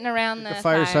 like Sitting around the a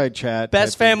fireside chat.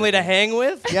 best type of family thing. to hang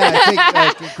with? Yeah, I think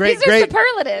like, great, These are great.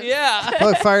 superlatives. Yeah.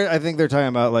 Well, I think they're talking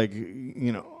about like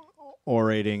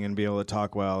orating and be able to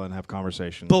talk well and have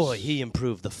conversations. Boy, he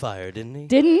improved the fire, didn't he?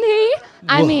 Didn't he?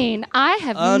 I Whoa. mean, I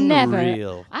have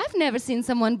Unreal. I've never seen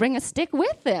someone bring a stick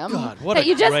with them. God, what that a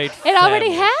you just, great It already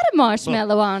family. had a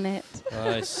marshmallow on it.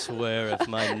 I swear if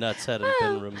my nuts hadn't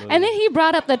been removed. And then he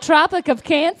brought up the Tropic of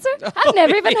Cancer. I've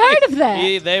never even heard of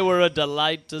that. They were a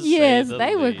delight to Yes, say the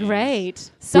they were least.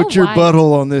 great. So Put your white.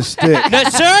 butthole on this stick. No,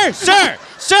 sir!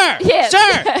 Yes.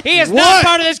 Sir! He is not What?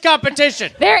 part of this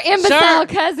competition. Their imbecile Sir.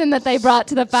 cousin that they brought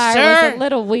to the fire Sir, was a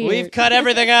little weird. We've cut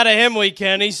everything out of him we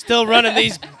can. He's still running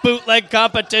these bootleg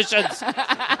competitions.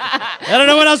 I don't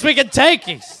know what else we can take.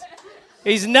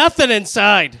 He's nothing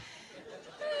inside.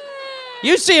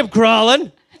 You see him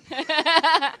crawling.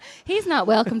 He's not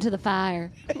welcome to the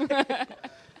fire.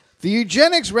 The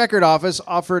Eugenics Record Office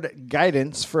offered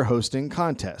guidance for hosting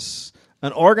contests.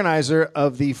 An organizer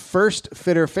of the first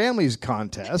Fitter Families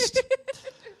contest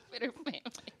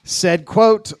said,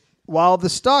 quote, "While the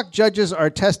stock judges are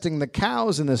testing the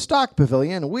cows in the stock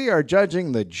pavilion, we are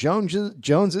judging the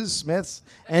Joneses, Smiths,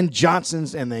 and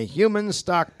Johnsons in the human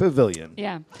stock pavilion."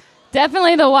 Yeah.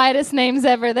 Definitely the whitest names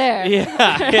ever there.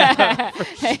 Yeah.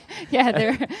 Yeah,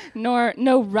 there are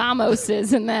no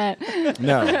Ramoses in that.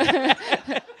 No.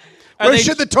 Where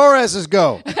should the Torreses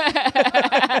go?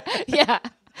 Yeah.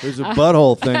 There's a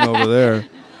butthole thing over there.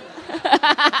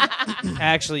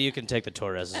 Actually, you can take the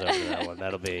Torreses over that one.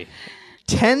 That'll be...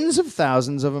 Tens of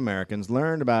thousands of Americans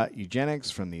learned about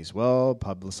eugenics from these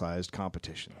well-publicized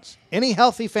competitions. Any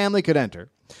healthy family could enter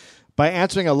by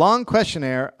answering a long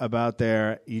questionnaire about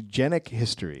their eugenic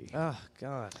history. Oh,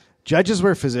 God. Judges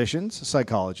were physicians,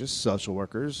 psychologists, social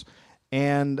workers,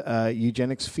 and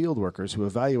eugenics field workers who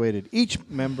evaluated each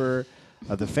member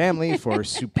of the family for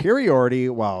superiority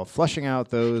while flushing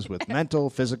out those with mental,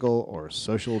 physical, or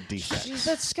social defects. Jeez,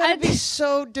 that's got to be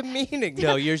so demeaning.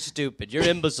 No, you're stupid. You're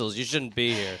imbeciles. You shouldn't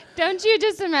be here. Don't you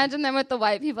just imagine them with the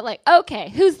white people like, okay,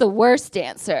 who's the worst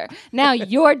dancer? Now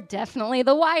you're definitely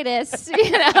the whitest.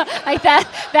 You know, like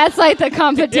that's like the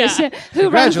competition. Yeah. Who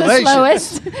runs the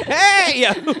Congratulations. slowest? Hey!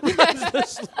 Who runs the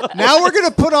slow? Now we're going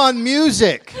to put on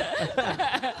music.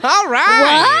 All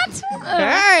right. What?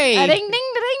 Hey! Ding, ding,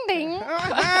 ding, ding.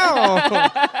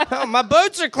 Oh, my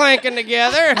boots are clanking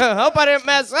together. Hope I didn't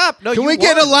mess up. No, Can you we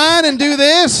get a won. line and do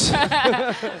this?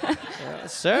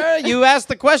 Sir, you asked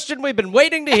the question we've been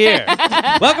waiting to hear.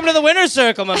 Welcome to the winner's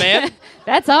circle, my man.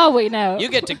 That's all we know. You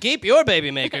get to keep your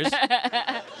baby makers.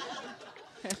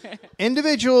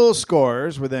 Individual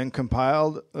scores were then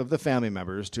compiled of the family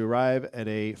members to arrive at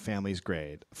a family's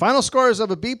grade. Final scores of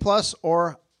a B+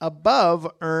 or above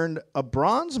earned a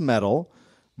bronze medal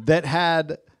that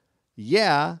had,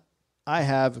 "Yeah, I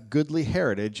have goodly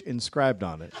heritage" inscribed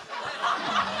on it.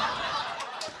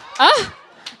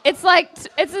 It's like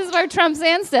this is where Trump's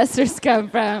ancestors come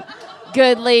from.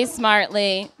 Goodly,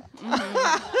 smartly.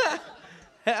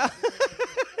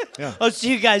 Oh, so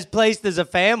you guys placed as a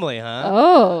family, huh?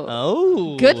 Oh.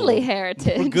 Oh. Goodly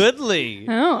heritage. Goodly.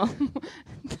 Oh.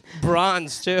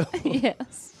 Bronze, too.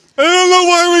 Yes. I don't know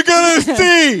why we got a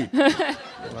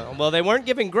C. Well, they weren't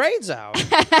giving grades out.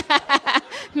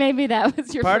 Maybe that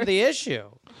was your Part of first. the issue.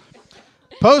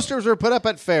 Posters were put up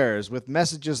at fairs with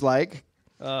messages like,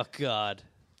 Oh, God.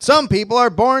 "Some people are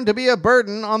born to be a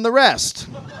burden on the rest."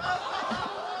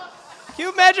 Can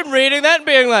you imagine reading that and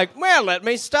being like, well, let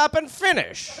me stop and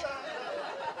finish?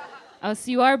 Oh,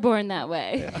 so you are born that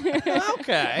way.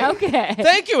 Okay. Okay.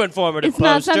 Thank you, informative It's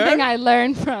not poster. something I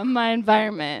learned from my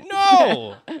environment.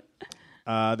 No.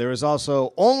 There was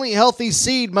also, "Only healthy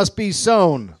seed must be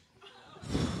sown."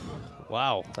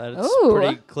 Wow, that's Ooh.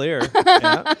 pretty clear.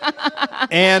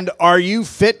 And are you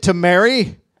fit to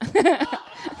marry?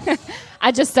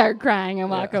 I just start crying and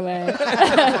walk away.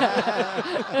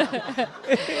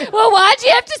 Well, why'd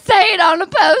you have to say it on a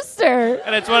poster?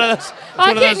 And it's one of those. Why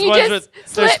one of can't those you ones just with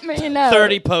slip there's me a note?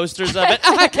 30 posters of it.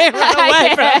 I can't run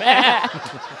away from it.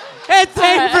 It's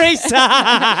every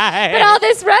side. But all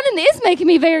this running is making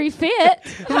me very fit.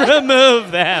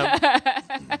 Remove them.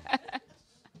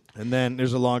 And then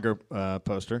there's a longer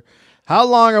poster. How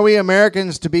long are we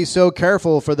Americans to be so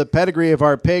careful for the pedigree of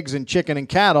our pigs and chicken and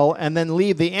cattle and then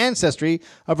leave the ancestry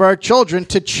of our children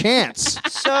to chance?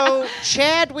 So,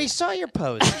 Chad, we saw your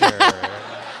poster.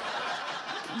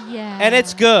 Yeah. And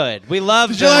it's good. We love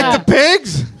Did you like the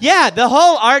pigs? Yeah, the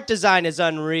whole art design is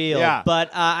unreal. Yeah.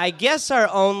 But I guess our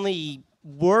only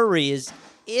worry is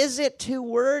it too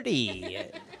wordy?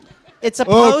 It's a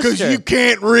Oh, poster. because you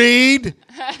can't read?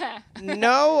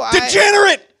 No,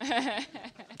 Degenerate!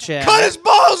 Chad. Cut his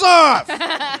balls off!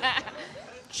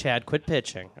 Chad, quit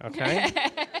pitching, okay?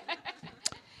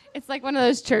 It's like one of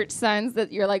those church signs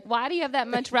that you're like, why do you have that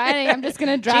much writing? I'm just going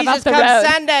to drive Jesus off the comes road.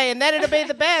 Sunday, and then it'll be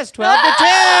the best. 12 to 2.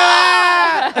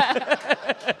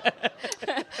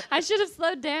 I should have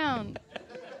slowed down.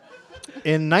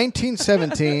 In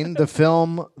 1917, the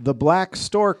film The Black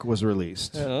Stork was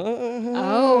released.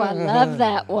 Oh, I love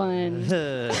that one.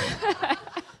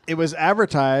 It was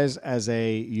advertised as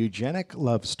a eugenic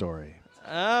love story.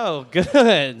 Oh,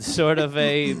 good. Sort of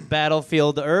a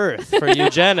Battlefield Earth for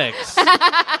eugenics.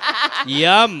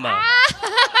 Yum.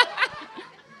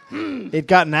 It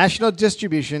got national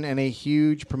distribution and a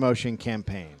huge promotion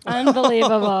campaign.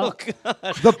 Unbelievable.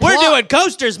 We're doing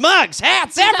coasters, mugs,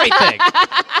 hats, everything.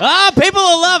 Oh, people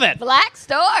will love it. Black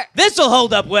Stork. This will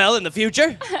hold up well in the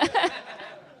future.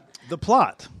 The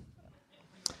plot.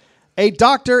 A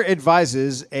doctor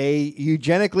advises a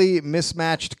eugenically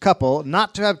mismatched couple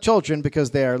not to have children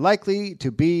because they are likely to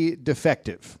be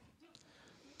defective.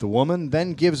 The woman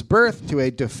then gives birth to a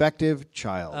defective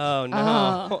child, Oh,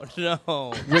 no.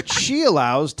 No. which she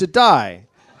allows to die.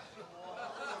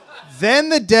 Then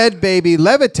the dead baby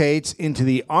levitates into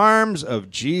the arms of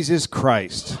Jesus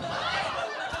Christ.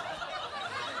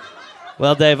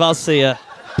 Well, Dave, I'll see ya.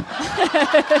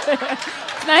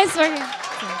 Nice working.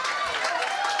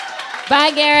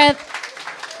 Bye, Gareth.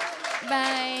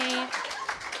 Bye.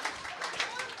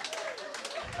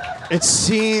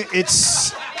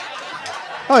 It's.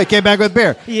 Oh, he came back with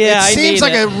beer. Yeah, it I seems need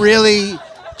like it. a really,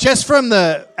 just from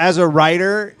the as a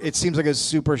writer, it seems like a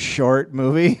super short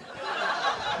movie.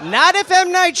 Not if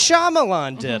M. Night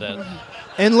Shyamalan did it.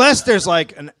 Unless there's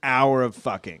like an hour of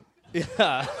fucking. It's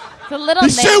a little He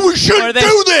said we Or shouldn't they-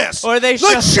 do this. or they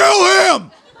Let's show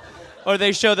him. Or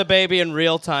they show the baby in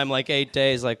real time, like 8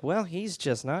 days, like, well, he's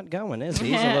just not going, is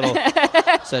he? He's a little,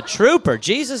 it's a trooper.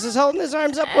 Jesus is holding his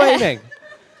arms up waiting.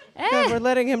 God, we're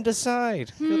letting him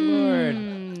decide. Good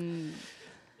Lord.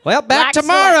 Well, back Black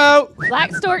tomorrow.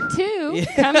 Black Stork 2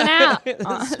 coming out.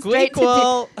 Straight to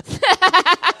Squeakquel.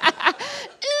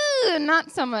 Ooh,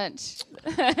 not so much.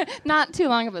 Not too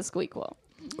long of a squeakquel.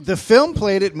 The film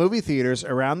played at movie theaters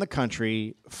around the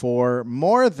country for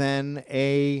more than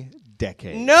a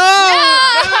decade. No!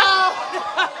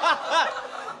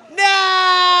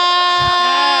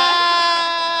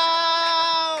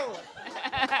 No!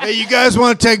 Hey, you guys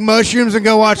want to take mushrooms and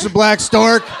go watch The Black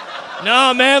Stork?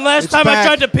 No, man, last It's time I back.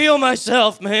 tried to peel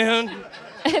myself, man.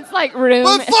 It's like Room.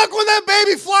 But fuck when that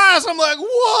baby flies, I'm like,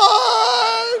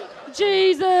 what?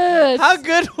 Jesus. How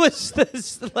good was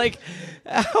this? Like,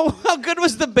 how good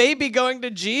was the baby going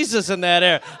to Jesus in that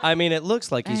air? I mean, it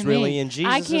looks like he's really in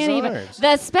Jesus' I can't even. arms.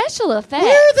 The special effects.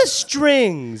 Where are the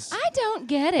strings? I don't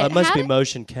get it. Oh, it must How be did-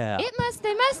 motion cap.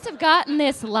 They must have gotten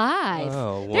this live.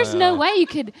 Oh, There's no wow. way you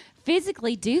could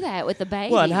physically do that with a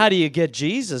baby. Well, and how do you get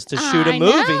Jesus to shoot a I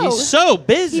movie? know. He's so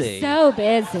busy. He's so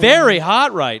busy. Very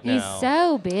hot right now. He's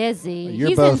so busy. You're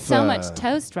He's in both, so much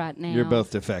toast right now. You're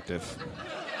both defective.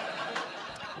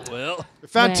 Well, We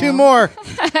found two Well. more.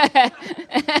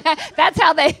 That's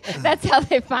how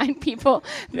they find people.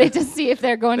 They just see if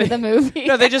they're going to the movie.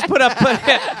 no, they just put up.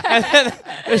 And then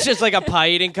it's just like a pie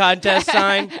eating contest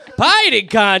sign. Pie eating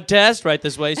contest, right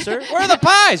this way, sir. Where are the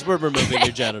pies? We're removing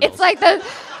your genitals. It's like the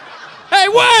Hey,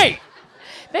 wait!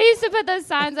 they used to put those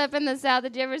signs up in the South.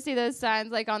 Did you ever see those signs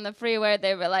like on the freeway?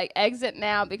 They were like exit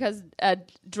now because a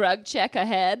drug check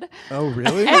ahead. Oh,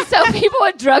 really? And so people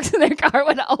with drugs in their car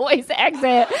would always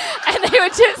exit, and they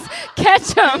would just catch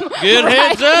them. Good right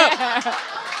heads up. there.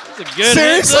 That's a good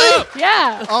Seriously? heads up.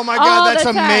 Yeah. Oh my All God, that's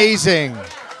the time. amazing.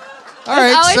 All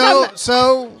right, always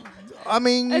so I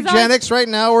mean, There's eugenics right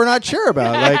now we're not sure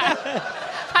about. Like,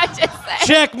 I just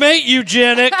say. Checkmate,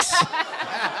 eugenics.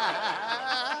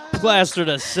 plastered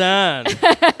a sign.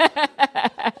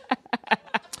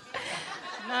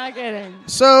 Not kidding.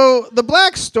 So the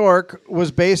black stork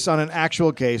was based on an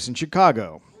actual case in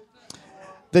Chicago.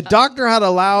 The doctor had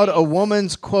allowed a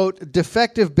woman's, quote,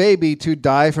 defective baby to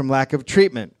die from lack of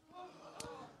treatment.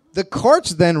 The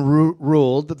courts then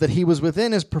ruled that he was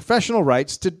within his professional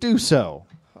rights to do so.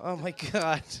 Oh, my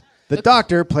God. The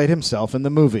doctor played himself in the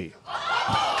movie.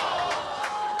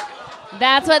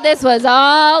 That's what this was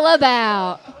all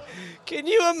about. Can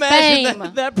you imagine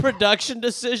Fame. that production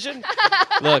decision?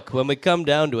 Look, when we come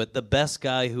down to it, the best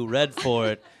guy who read for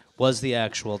it was the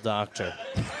actual doctor.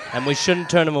 And we shouldn't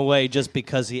turn him away just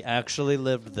because he actually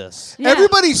lived this. Yeah.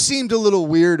 Everybody seemed a little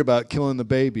weird about killing the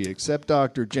baby, except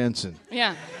Dr. Jensen.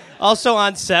 Yeah. Also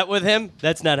on set with him,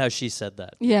 that's not how she said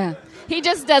that. Yeah. He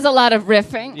just does a lot of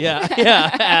riffing. Yeah,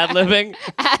 ad-libbing.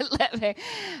 Ad-libbing.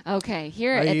 Okay,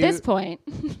 here Are at you- this point,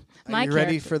 Are you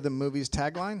ready for the movie's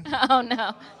tagline? Oh,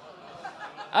 no.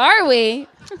 Are we?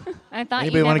 I thought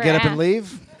Anybody you want to never get up and asked.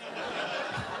 leave?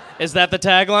 Is that the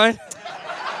tagline?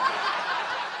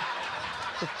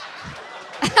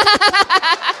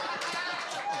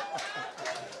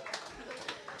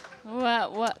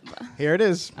 What? Here it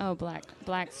is. Oh, black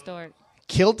stork.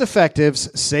 Kill defectives,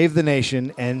 save the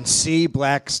nation, and see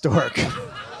black stork. It's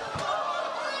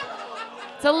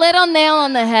a little nail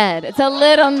on the head. It's a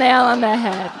little nail on the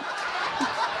head.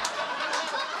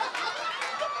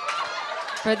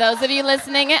 For those of you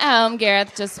listening at home,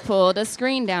 Gareth just pulled a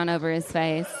screen down over his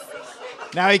face.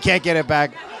 Now he can't get it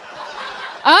back.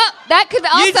 Oh, that could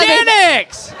also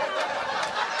Eugenics!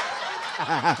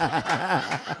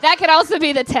 that could also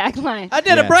be the tagline. I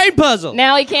did Yeah. a brain puzzle.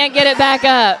 Now he can't get it back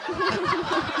up.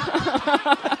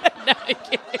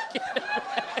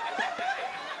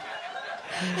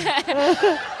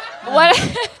 What?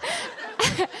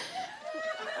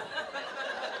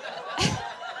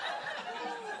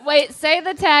 Wait, say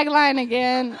the tagline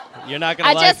again. You're not going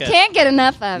I to like just it. can't get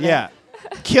enough of it. Yeah.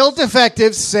 Kill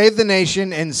defectives, save the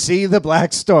nation, and see the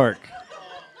black stork.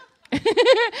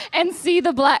 And see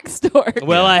the black stork.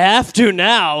 Well, I have to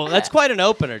now. That's quite an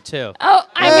opener, too. Oh,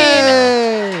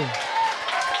 I mean, Hey!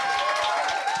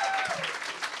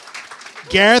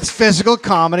 Gareth's physical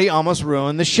comedy almost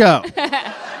ruined the show.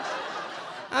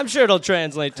 I'm sure it'll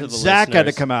translate to the Zach had to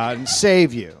listeners. come out and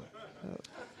save you.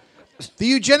 The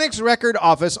Eugenics Record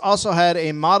Office also had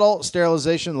a model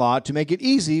sterilization law to make it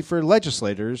easy for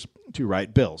legislators to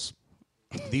write bills.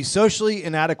 The socially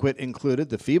inadequate included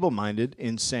the feeble-minded,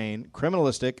 insane,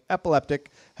 criminalistic, epileptic,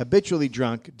 habitually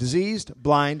drunk, diseased,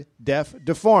 blind, deaf,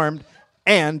 deformed,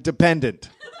 and dependent.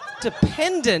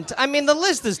 Dependent? I mean, the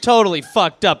list is totally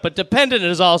fucked up, but dependent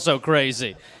is also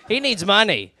crazy. He needs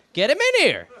money. Get him in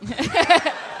here.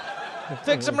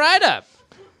 Fix him right up.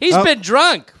 He's been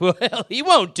drunk. Well, he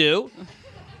won't do.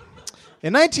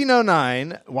 In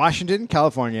 1909, Washington,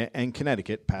 California, and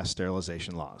Connecticut passed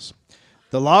sterilization laws.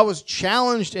 The law was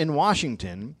challenged in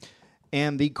Washington,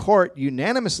 and the court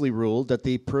unanimously ruled that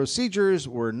the procedures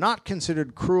were not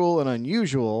considered cruel and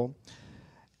unusual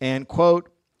and, quote,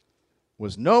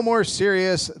 was no more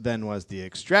serious than was the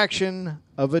extraction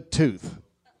of a tooth.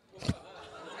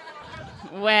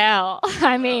 well,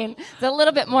 I mean, there's a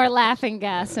little bit more laughing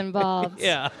gas involved.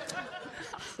 Yeah.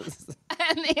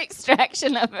 And the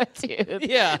extraction of a tooth.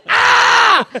 Yeah.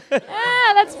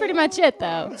 That's pretty much it,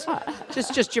 though.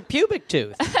 Just your pubic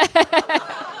tooth.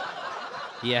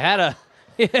 You had a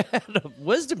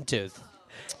wisdom tooth.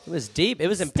 It was deep. It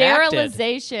was impacted.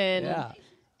 Sterilization Yeah.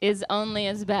 is only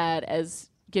as bad as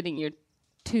getting your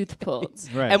tooth pulled.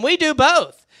 Right. And we do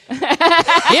both. Here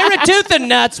at Tooth and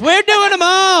Nuts, we're doing them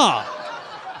all.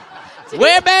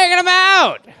 We're banging them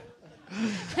out.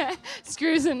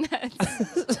 Screws and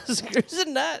nuts. Screws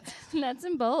and nuts. Nuts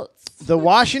and bolts. The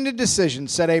Washington decision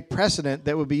set a precedent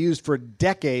that would be used for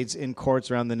decades in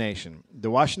courts around the nation. The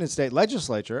Washington state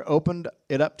legislature opened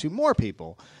it up to more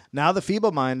people. Now the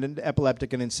feeble-minded,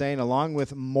 epileptic, and insane, along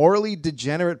with morally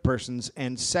degenerate persons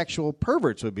and sexual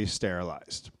perverts would be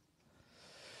sterilized.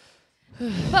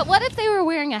 But what if they were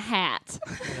wearing a hat?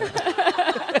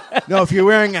 No, if you're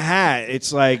wearing a hat,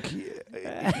 it's like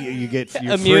you get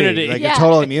you're Immunity. free, like Yeah. a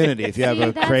total immunity if you have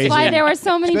a That's crazy. why there were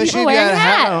so many Especially people if you wearing got a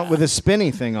hat hats. on with a spinny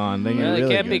thing on, then Well, you're he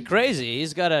really can't be good. crazy.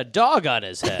 He's got a dog on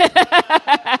his head.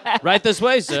 Right this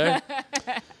way, sir.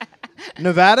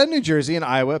 Nevada, New Jersey, and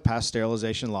Iowa passed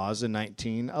sterilization laws in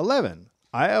 1911.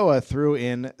 Iowa threw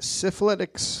in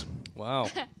syphilitics. Wow.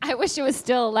 I wish it was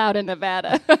still allowed in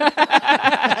Nevada.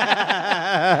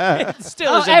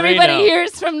 Still Oh, is in everybody Reno.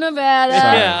 here's from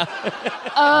Nevada.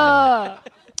 Yeah.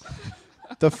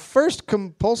 The first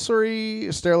compulsory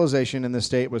sterilization in the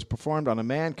state was performed on a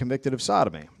man convicted of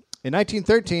sodomy. In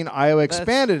 1913, Iowa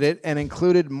expanded it and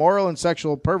included moral and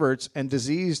sexual perverts and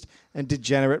diseased and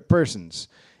degenerate persons.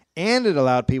 And it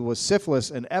allowed people with syphilis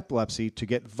and epilepsy to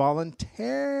get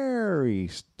voluntary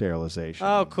sterilization.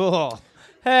 Oh, cool.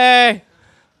 Hey,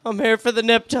 I'm here for the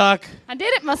nip tuck. I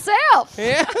did it myself.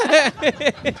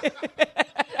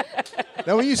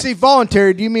 Now, when you say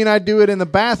voluntary, do you mean I do it in the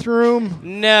bathroom?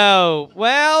 No.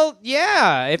 Well,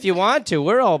 yeah, if you want to.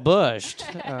 We're all bushed.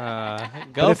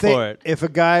 Go for it. If a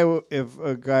guy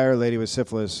or lady with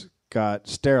syphilis got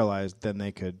sterilized, then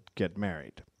they could get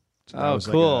married. So that was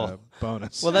cool. like a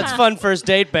bonus. Well, that's fun first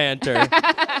date banter.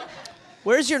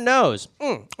 Where's your nose?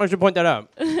 I should point that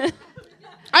out.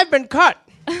 I've been cut.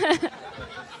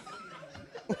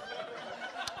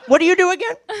 What do you do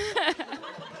again?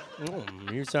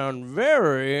 You sound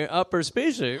very upper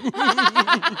species.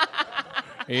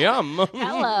 Yum.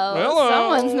 Hello.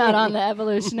 Someone's not on the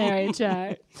evolutionary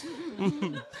chart.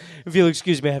 If you'll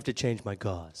excuse me, I have to change my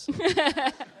gauze.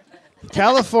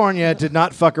 California did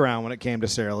not fuck around when it came to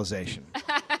sterilization.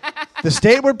 The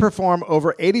state would perform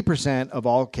over 80% of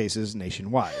all cases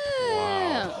nationwide.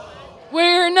 Wow.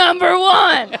 We're number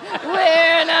one.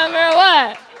 We're number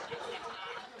one.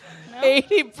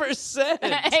 80%.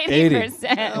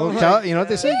 80%. Well, you know what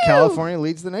they say? California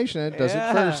leads the nation. It does it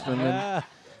first. And then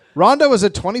Rhonda was a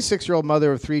 26-year-old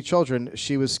mother of 3 children.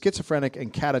 She was schizophrenic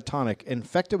and catatonic,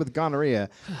 infected with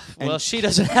gonorrhea. Well, she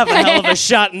doesn't have a hell of a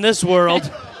shot in this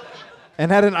world.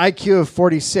 And had an IQ of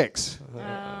 46.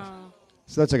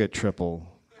 So that's like a triple.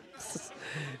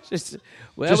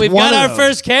 Well, we've got our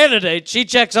first candidate. She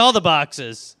checks all the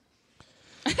boxes.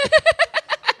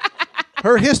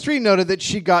 Her history noted that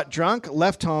she got drunk,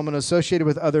 left home, and associated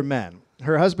with other men.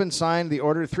 Her husband signed the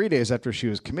order 3 days after she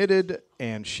was committed,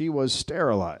 and she was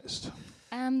sterilized.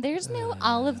 There's no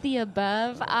all of the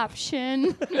above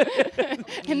option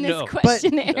in this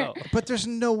questionnaire. But there's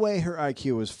no way her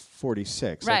IQ was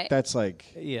 46. Right. Like, that's like...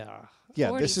 Yeah. Yeah,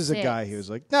 46. This is a guy who was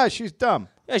like, nah, she's dumb.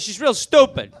 Yeah, she's real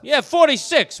stupid. Yeah,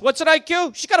 46. What's an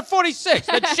IQ? She got a 46.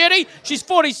 That's shitty? She's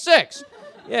 46.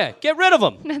 Yeah, get rid of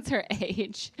him. That's her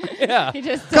age. Yeah. He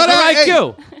just Cut out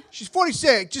IQ. Hey, she's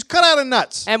 46. Just cut out her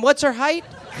nuts. And what's her height?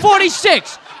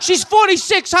 46. She's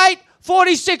 46 height,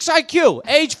 46 IQ,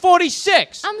 age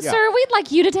 46. Sir, we'd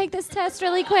like you to take this test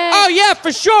really quick. Oh, yeah,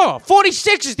 for sure.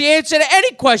 46 is the answer to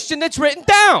any question that's written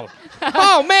down.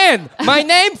 Oh, man. My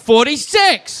name,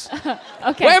 46.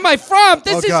 Okay. Where am I from?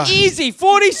 This is easy.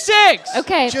 46.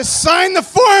 Okay. Just sign the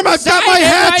form. I've got my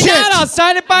hatchet. Right now. I'll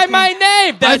sign it by my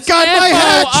name. That's I've got my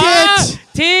hatchet.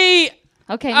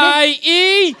 Okay.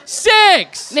 F-O-R-T-I-E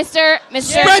 6. Mr.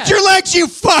 Spread your legs, you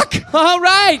fuck. All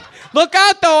right. Look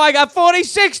out, though. I got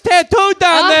 46 tattooed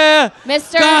down there.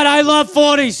 Mr. God, I love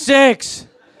 46.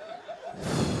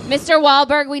 Mr.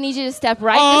 Wahlberg, we need you to step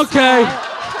right this Okay. side.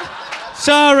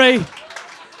 Sorry.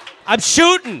 I'm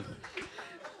shooting.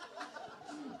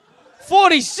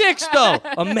 46, though.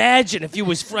 Imagine if you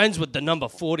was friends with the number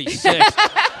 46.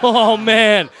 Oh,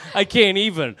 man. I can't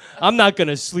even. I'm not going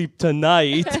to sleep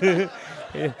tonight.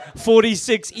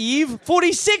 46 Eve?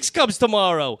 46 comes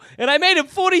tomorrow. And I made him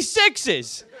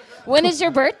 46s. When is your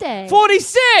birthday?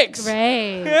 46.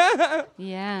 Great. Yeah.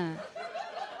 Yeah.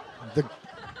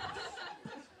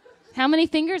 How many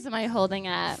fingers am I holding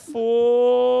at?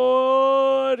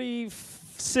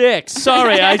 46.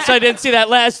 Sorry, I didn't see that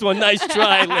last one. Nice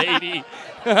try, lady.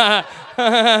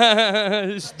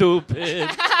 Stupid.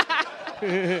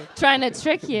 Trying to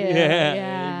trick you.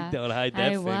 Yeah. Don't hide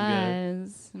that finger. I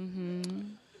was. Mm-hmm.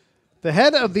 The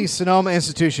head of the Sonoma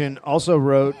Institution also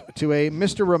wrote to a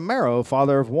Mr. Romero,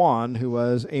 father of Juan, who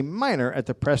was a minor at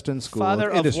the Preston School Father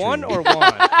of Industry. of one or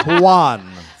Juan?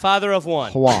 Juan. Father of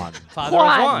one. Juan. Father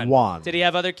of one. Juan. Did he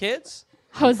have other kids?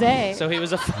 Jose. So he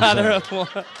was a father of one.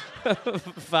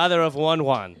 Father of one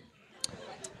Juan.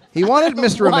 He wanted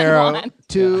Mr. Romero Juan.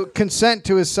 to consent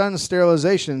to his son's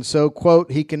sterilization so, quote,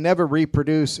 he can never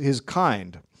reproduce his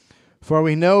kind. For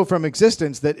we know from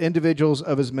existence that individuals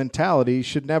of his mentality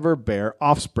should never bear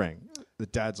offspring. The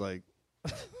dad's like,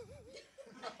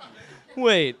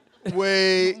 Wait.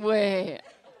 Wait.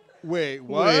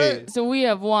 what? So we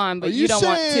have one, but Are you don't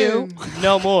want two?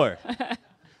 No more.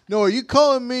 No, are you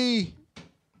calling me?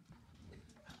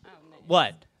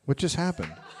 What? What just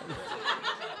happened?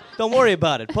 Don't worry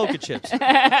about it. Poker chips.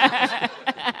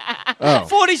 Oh.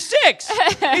 46.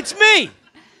 It's me.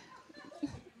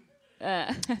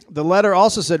 The letter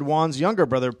also said Juan's younger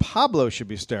brother, Pablo, should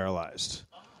be sterilized.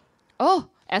 Oh,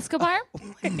 Escobar?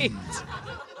 Wait.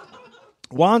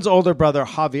 Juan's older brother,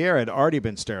 Javier, had already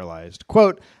been sterilized.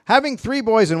 Quote, having 3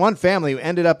 boys in one family who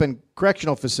ended up in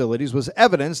correctional facilities was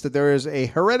evidence that there is a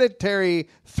hereditary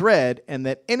thread and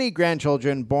that any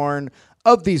grandchildren born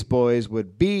of these boys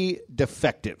would be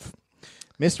defective.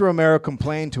 Mr. Romero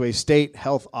complained to a state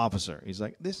health officer. He's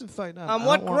like, "This is fine. On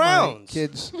what grounds?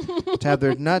 Kids to have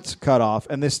their nuts cut off."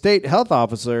 And the state health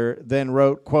officer then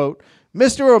wrote, quote,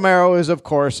 "Mr. Romero is, of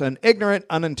course, an ignorant,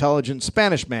 unintelligent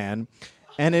Spanish man,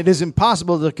 and it is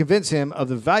impossible to convince him of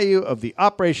the value of the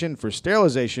operation for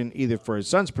sterilization, either for his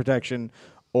son's protection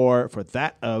or for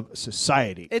that of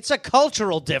society." It's a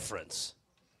cultural difference.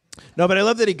 No, but I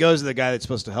love that he goes to the guy that's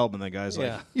supposed to help him. The guy's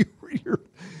like,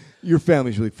 your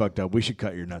family's really fucked up. We should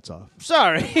cut your nuts off.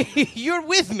 Sorry, you're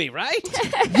with me, right?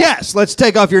 Yes, let's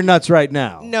take off your nuts right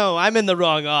now. No, I'm in the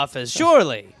wrong office,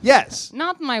 surely. Yes.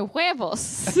 Not my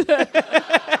huevos.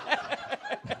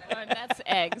 That's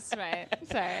eggs, right?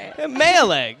 Sorry.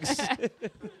 Male eggs.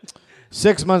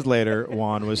 6 months later,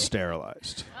 Juan was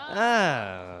sterilized.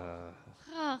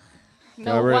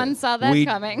 No one saw that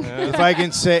coming. If I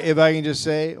can just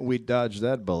say, we dodged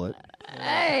that bullet.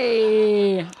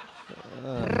 Hey.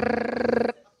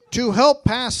 To help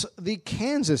pass the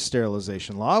Kansas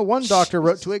sterilization law, one doctor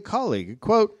wrote to a colleague,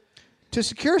 quote, "To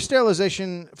secure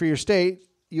sterilization for your state,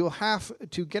 you'll have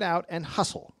to get out and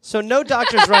hustle." So no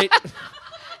doctors write...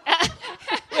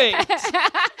 Wait.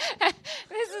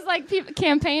 This is like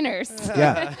campaigners.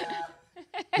 Yeah.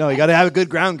 No, you got to have a good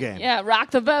ground game. Yeah,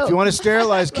 rock the boat. If you want to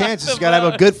sterilize Kansas, you got to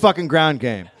have a good fucking ground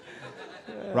game.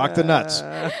 Rock the nuts.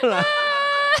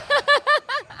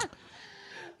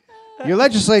 Your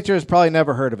legislature has probably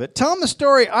never heard of it. Tell them the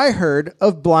story I heard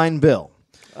of Blind Bill.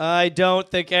 I don't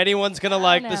think anyone's going to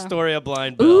like the story of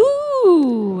Blind Bill.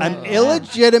 Ooh. An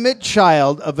illegitimate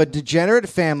child of a degenerate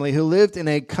family who lived in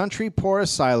a country poor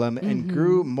asylum and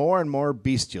grew more and more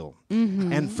bestial.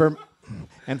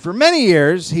 And for many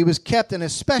years, he was kept in a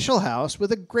special house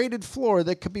with a grated floor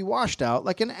that could be washed out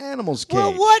like an animal's cage.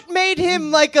 Well, what made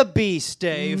him like a beast,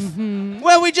 Dave?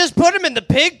 Well, we just put him in the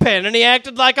pig pen and he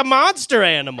acted like a monster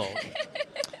animal.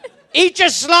 Eat your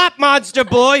slop, monster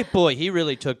boy. Boy, he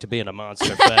really took to being a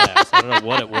monster fast. I don't know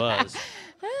what it was.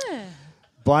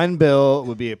 Blind Bill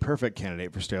would be a perfect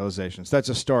candidate for sterilizations. That's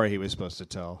a story he was supposed to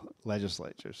tell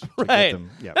legislatures. To Right. Get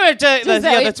them, Let me tell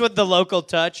you, that's what the local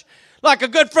touch. Like a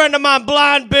good friend of mine,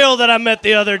 Blind Bill, that I met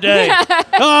the other day.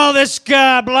 Oh, this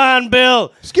guy, Blind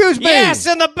Bill. Excuse me. Yes,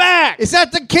 in the back. Is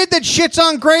that the kid that shits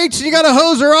on grates and you got to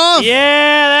hose her off?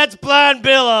 Yeah, that's Blind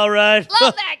Bill, all right.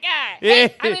 Love that guy. Yeah.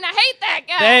 I hate that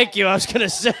guy. Thank you. I was going to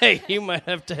say, you might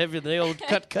have to have the old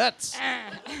cuts.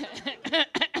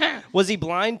 Was he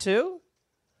blind, too?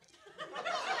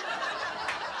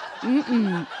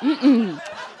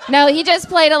 No, he just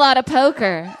played a lot of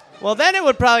poker. Well, then it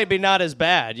would probably be not as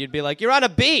bad. You'd be like, you're on a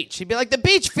beach. He'd be like, the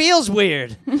beach feels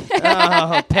weird.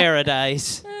 Oh,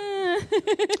 paradise.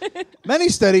 Many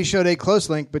studies showed a close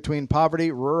link between poverty,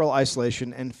 rural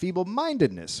isolation, and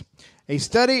feeble-mindedness. A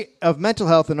study of mental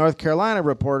health in North Carolina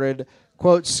reported,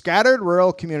 quote, "Scattered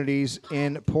rural communities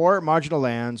in poor marginal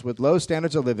lands with low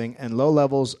standards of living and low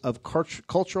levels of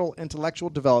cultural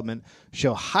intellectual development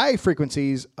show high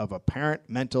frequencies of apparent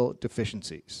mental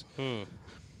deficiencies."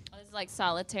 It's like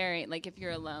solitary, like if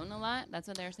you're alone a lot. That's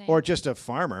what they're saying. Or just a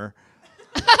farmer.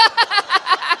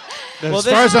 Well, as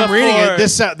far as I'm reading it,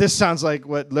 this sounds like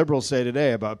what liberals say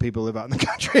today about people who live out in the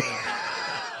country.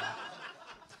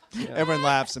 Everyone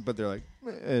laughs, but they're like,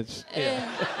 it's...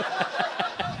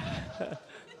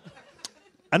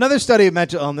 Another study of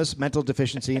mental illness, mental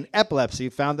deficiency, and epilepsy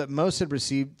found that most had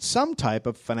received some type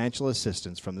of financial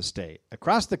assistance from the state.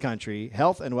 Across the country,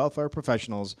 health and welfare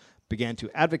professionals began to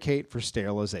advocate for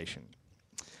sterilization.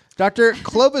 Dr.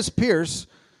 Clovis Pierce...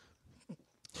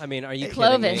 I mean, are you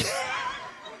Clovis.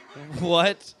 kidding me?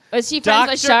 What? Was she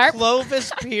friends with Sharp?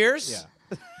 Clovis Pierce? Yeah.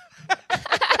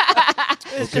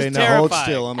 It's Okay, just now hold terrifying.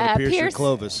 still. I'm going to pierce your Pierce.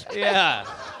 Clovis. Yeah.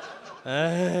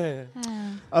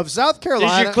 Of South Is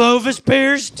Carolina... your Clovis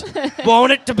pierced?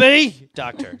 Want it to be?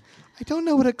 Doctor. I don't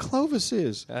know what a Clovis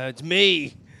is. It's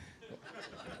me.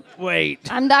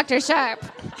 Wait. I'm Dr. Sharp.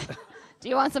 Do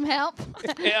you want some help?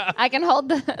 Yeah. I can hold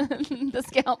the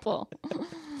scalpel.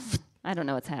 I don't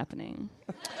know what's happening.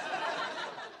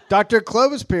 Dr.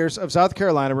 Clovis Pierce of South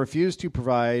Carolina refused to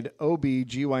provide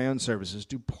OB/GYN services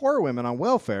to poor women on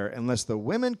welfare unless the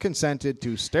women consented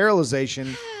to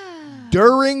sterilization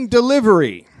during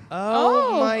delivery.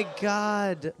 Oh, my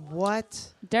God.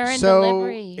 What? During So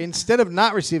delivery. instead of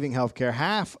not receiving health care,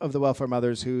 half of the welfare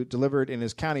mothers who delivered in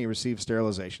his county received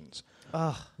sterilizations.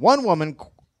 One woman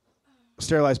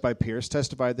sterilized by Pierce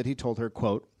testified that he told her,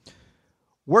 quote,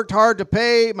 "Worked hard to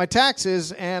pay my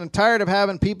taxes and I'm tired of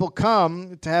having people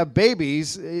come to have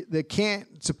babies that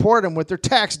can't support them with their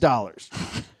tax dollars."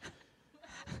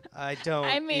 I don't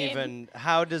I mean- even.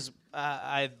 How does.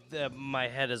 My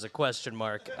head is a question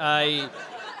mark.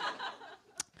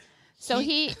 So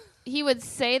he would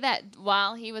say that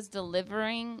while he was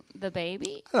delivering the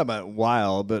baby? I don't know about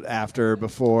while, but after,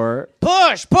 before.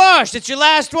 Push, push. It's your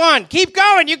last one. Keep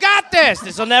going. You got this.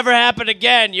 This will never happen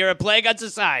again. You're a plague on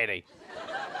society.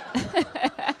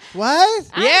 What?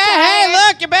 Yeah, hey,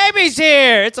 look, your baby's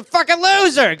here. It's a fucking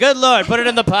loser. Good Lord, put it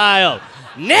in the pile.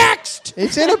 Next!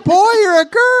 Is it a boy or a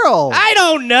girl? I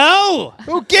don't know.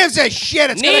 Who gives a shit?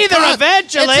 It's Neither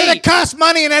eventually. It's going to cost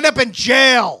money and end up in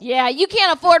jail. Yeah, you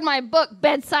can't afford my book,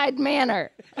 Bedside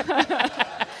Manner.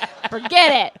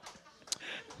 Forget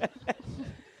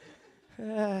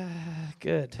it.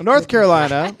 Good. North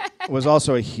Carolina was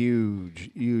also a huge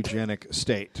eugenic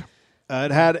state.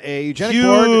 It had a eugenic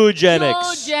board.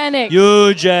 Eugenics. Eugenics.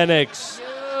 Eugenics.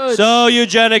 So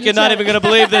eugenic, you're not even going to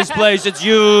believe this place. It's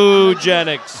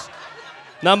eugenics.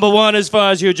 Number one as far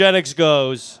as eugenics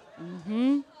goes.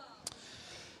 Mm-hmm.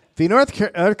 The North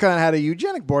Carolina had a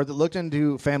eugenic board that looked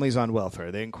into families on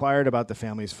welfare. They inquired about the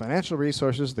family's financial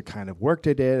resources, the kind of work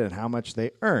they did, and how much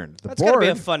they earned. That's got to be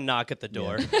a fun knock at the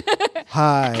door. Yeah.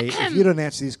 Hi, if you don't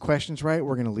answer these questions right,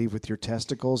 we're going to leave with your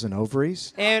testicles and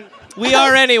ovaries. And we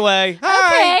are anyway. Hi.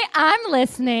 Okay, I'm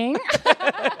listening.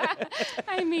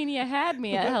 I mean, you had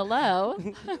me at hello.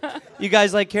 You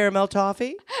guys like caramel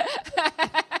toffee?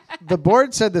 The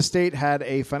board said the state had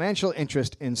a financial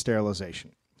interest in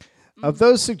sterilization. Of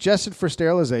those suggested for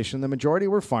sterilization, the majority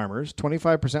were farmers,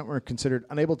 25% were considered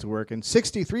unable to work, and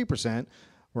 63%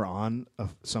 were on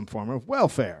some form of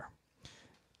welfare.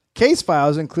 Case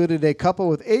files included a couple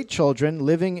with 8 children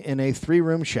living in a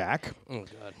 3-room shack,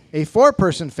 a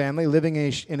 4-person family living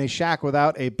in a shack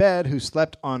without a bed who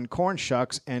slept on corn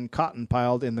shucks and cotton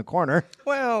piled in the corner.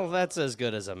 Well, that's as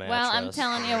good as a mattress. Well, I'm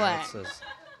telling you what.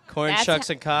 Corn shucks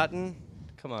and cotton?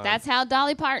 Come on. That's how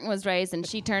Dolly Parton was raised, and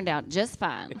she turned out just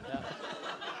fine.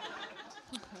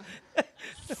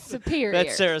 Superior.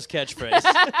 That's Sarah's catchphrase.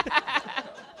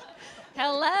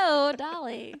 Hello,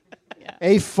 Dolly. Yeah.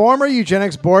 A former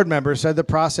eugenics board member said the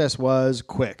process was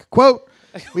quick. Quote,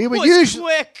 we usually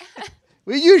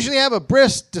have a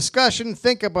brisk discussion,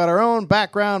 think about our own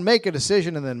background, make a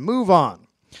decision, and then move on.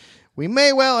 We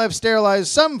may well have sterilized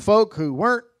some folk who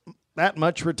weren't that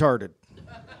much retarded.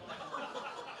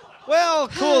 Well,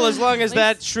 cool, as long as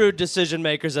that shrewd decision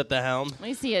maker's at the helm. At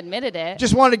least he admitted it.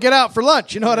 Just wanted to get out for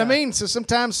lunch, you know what I mean? So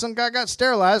sometimes some guy got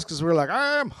sterilized because we were like,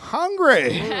 I'm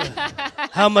hungry.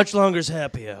 How much longer's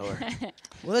happy hour?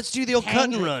 Well, let's do the old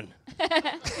cut and run.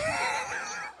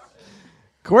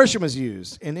 Coercion was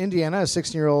used. In Indiana, a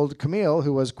 16-year-old Camille,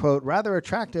 who was, quote, rather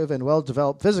attractive and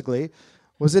well-developed physically,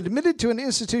 was admitted to an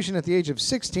institution at the age of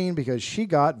 16 because she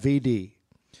got VD.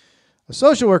 A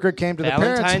social worker came to the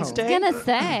parents' home. Day? I was going to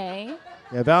say.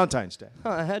 Yeah, Valentine's Day.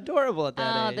 Oh, adorable at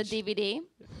that age. Oh, the DVD.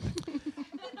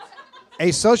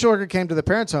 A social worker came to the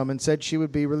parents' home and said she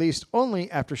would be released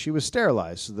only after she was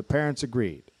sterilized, so the parents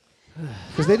agreed.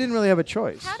 Because they didn't really have a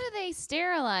choice. How do they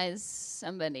sterilize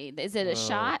somebody? Is it a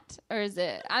shot or is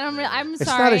it? I'm sorry. It's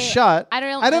not a shot. I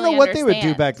don't know really what they would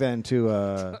do understand. back then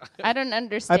to. I don't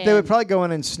understand. They would probably go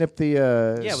in and snip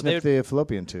the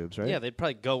fallopian tubes, right? Yeah, they'd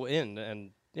probably go in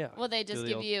and Well, they just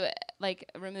give you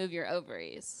remove your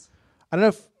ovaries. I don't know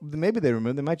if maybe they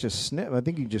remove. They might just snip. I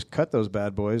think you just cut those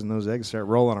bad boys and those eggs start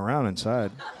rolling around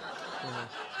inside.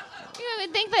 I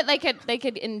would think that they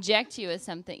could inject you with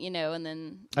something, and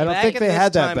then. I don't think they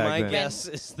had that back then. My guess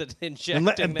is that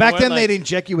injecting. Back then, they'd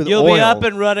inject you with You'll oil. be up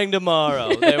and running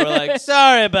tomorrow. They were like,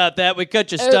 sorry about that. We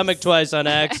cut your stomach twice on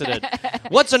accident.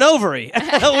 What's an ovary?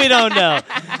 We don't know.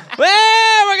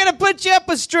 Well, we're going to put you up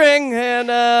a string, and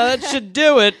that should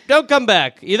do it. Don't come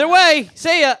back. Either way,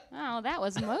 see ya. Oh, that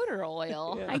was motor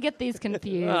oil. Yeah. I get these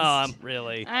confused.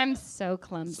 I'm so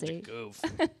clumsy. Such a goof.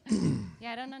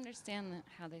 Yeah, I don't understand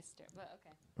how they stir. But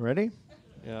okay. Ready?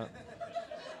 Yeah.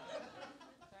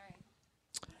 Sorry.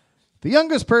 The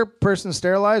youngest person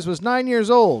sterilized was 9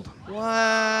 years old. What?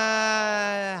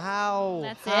 How?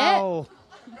 That's it?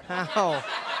 How?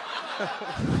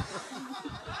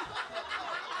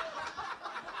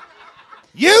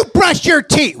 You brush your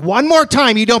teeth. One more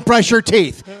time, you don't brush your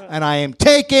teeth. And I am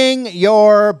taking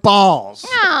your balls.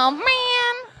 Oh,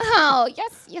 man. Oh,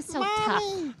 yes, you're so tough.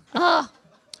 Oh.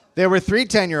 There were 3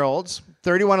 10-year-olds,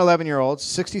 31 11-year-olds,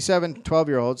 67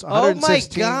 12-year-olds,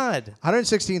 116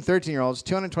 116 13-year-olds,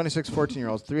 226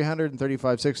 14-year-olds,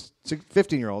 335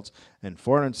 15-year-olds, and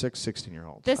 406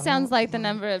 16-year-olds. This sounds like the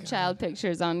number of child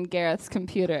pictures on Gareth's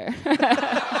computer.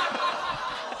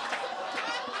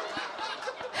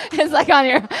 It's like on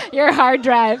your hard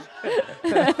drive.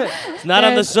 It's not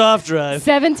on the soft drive.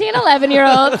 17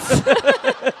 11-year-olds.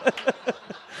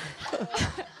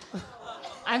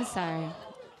 I'm sorry.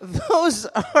 Those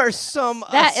are some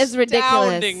that is ridiculous.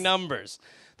 Astounding numbers.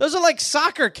 Those are like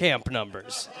soccer camp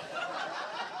numbers.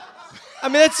 I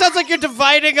mean, it sounds like you're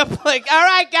dividing up like, all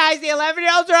right, guys, the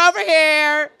 11-year-olds are over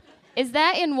here. Is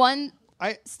that in one...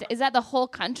 is that the whole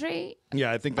country?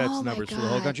 Yeah, I think that's numbers for the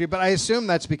whole country. But I assume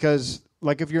that's because,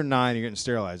 like, if you're 9, you're getting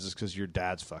sterilized, it's because your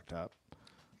dad's fucked up.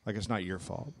 Like, it's not your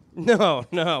fault. No.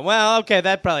 Well, okay,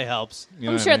 that probably helps. You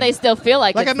know I'm sure I mean? they still feel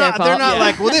like it's their fault. They're not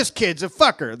like, well, this kid's a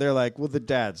fucker. They're like, well, the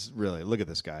dad's really, look at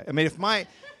this guy. I mean, if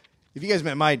you guys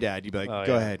met my dad, you'd be like,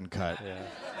 go ahead and cut. Yeah.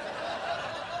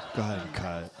 Go ahead and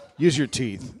cut. Use your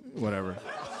teeth, whatever.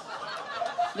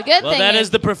 The good Well, thing that is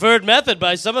the preferred method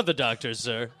by some of the doctors,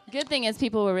 sir. good thing is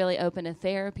people were really open to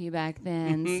therapy back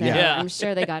then, so Yeah. I'm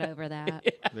sure they got over that.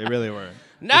 They really were.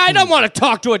 No, I don't want to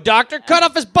talk to a doctor. Cut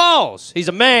off his balls. He's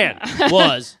a man.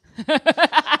 Was.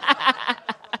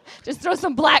 Just throw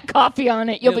some black coffee on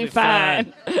it. You'll You'll be be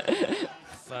fine.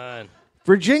 Fine.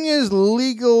 Virginia's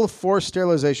legal forced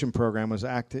sterilization program was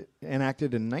enacted in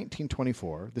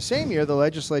 1924. The same year, the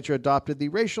legislature adopted the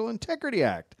Racial Integrity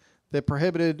Act that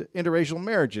prohibited interracial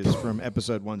marriages from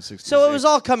episode 166. So it was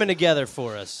all coming together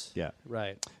for us. Yeah.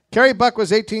 Right. Carrie Buck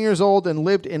was 18 years old and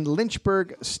lived in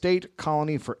Lynchburg State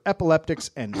Colony for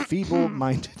epileptics and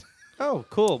feeble-minded. Oh,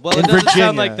 cool. Well, In it doesn't Virginia.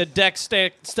 sound like the deck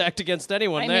stacked against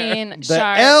anyone I there. mean, The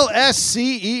Sharp,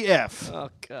 LSCEF. Oh,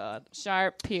 God.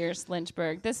 Sharp, Pierce,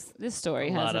 Lynchburg. This story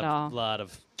has it all. Lot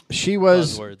of. She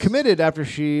was Buzzwords. committed after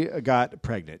she got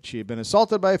pregnant. She had been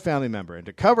assaulted by a family member, and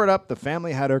to cover it up, the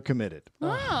family had her committed.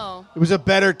 Oh. It was a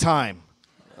better time.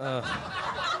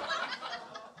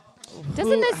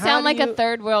 Doesn't this how sound do like you- a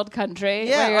third world country?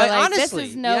 Yeah, where you're like, honestly,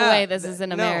 this is no yeah. way this is in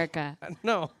No. America.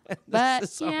 No. But,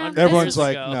 This is yeah, 100 Everyone's years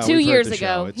like, ago. no. 2 we've heard years the ago,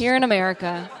 show. It's- here in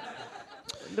America.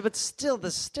 But still, the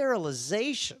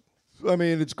sterilization. I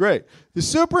mean, it's great. The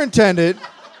superintendent,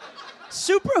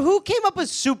 Who came up with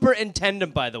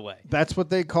superintendent, by the way? that's what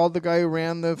they called the guy who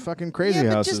ran the fucking crazy Yeah,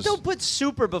 but houses. just don't put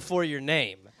super before your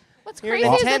name. What's You're crazy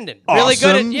is that intendant. Really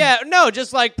good Awesome.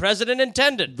 just like president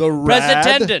intendant. The rad.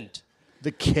 Presidentendant.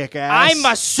 The kick-ass. I'm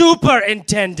a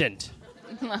superintendent.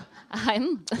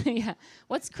 yeah.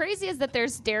 What's crazy is that they're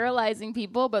sterilizing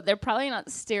people, but they're probably not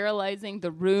sterilizing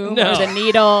the room No. or the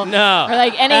needle No. or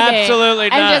like anything. Absolutely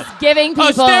not. And just giving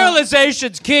people. Oh,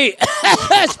 sterilization's key.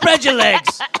 Spread your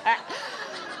legs.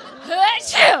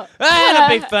 Achoo!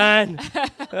 That'll be fine.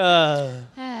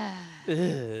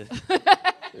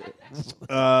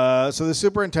 So the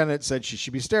superintendent said she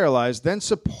should be sterilized. Then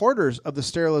supporters of the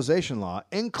sterilization law,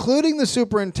 including the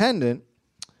superintendent,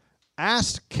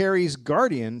 asked Carrie's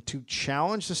guardian to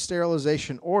challenge the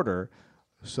sterilization order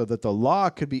so that the law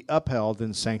could be upheld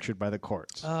and sanctioned by the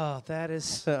courts. Oh, that is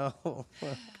so.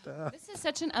 This is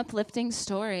such an uplifting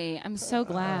story. I'm so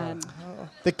glad.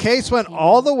 The case went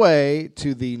all the way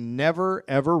to the never,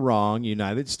 ever wrong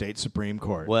United States Supreme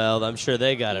Court. Well, I'm sure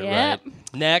they got it Yep. right.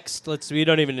 Next, we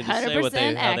don't even need to 100% say what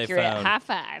how they accurate. found. High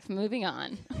five. Moving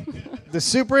on. The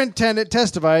superintendent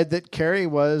testified that Carrie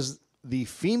was the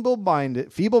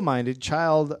feeble-minded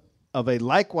child of a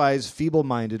likewise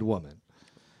feeble-minded woman.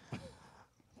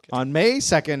 On May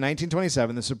 2nd,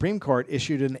 1927, the Supreme Court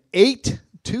issued an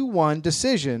 8-1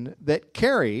 decision that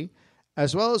Carrie,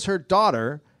 as well as her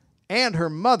daughter and her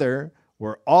mother,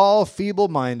 were all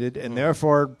feeble-minded and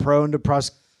therefore prone to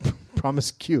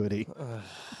promiscuity.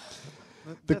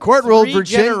 The court ruled Three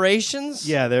Virginia. generations?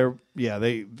 Yeah,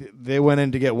 they went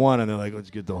in to get one, and they're like,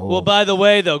 let's get the whole. Well, by the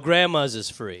way, though, grandma's is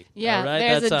free. Yeah, all right?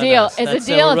 there's That's a on deal. us. It's That's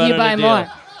a deal we're if you running buy a deal.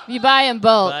 more. If you buy in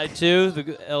bulk. Buy two,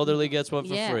 the elderly gets one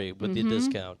for Yeah. free with the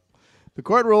discount. The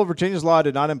court ruled Virginia's law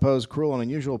did not impose cruel and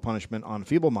unusual punishment on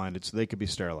feeble-minded, so they could be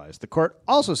sterilized. The court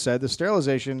also said the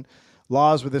sterilization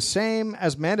laws were the same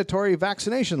as mandatory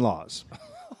vaccination laws.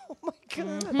 Oh my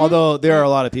God! Although there are a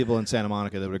lot of people in Santa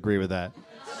Monica that would agree with that.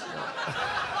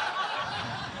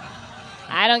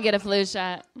 I don't get a flu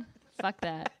shot. Fuck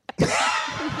that.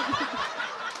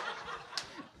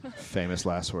 Famous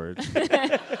last words.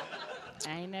 I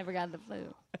ain't never got the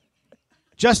flu.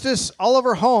 Justice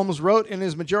Oliver Holmes wrote in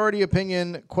his majority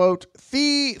opinion, quote,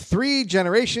 "The 3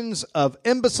 generations of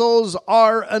imbeciles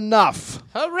are enough."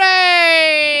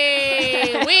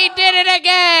 Hooray! We did it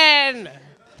again!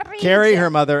 Carrie, her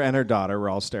mother, and her daughter were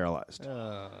all sterilized.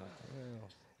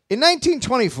 In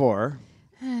 1924,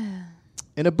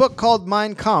 in a book called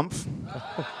Mein Kampf,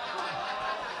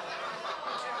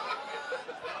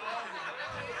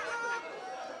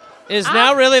 Is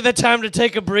now really the time to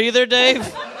take a breather, Dave?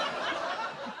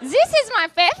 This is my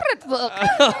favorite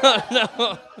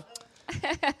book.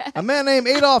 a man named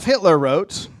Adolf Hitler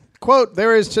wrote, quote,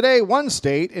 "There is today one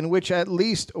state in which at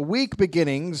least weak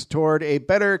beginnings toward a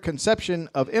better conception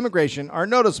of immigration are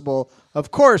noticeable.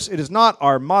 Of course, it is not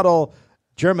our model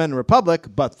German Republic,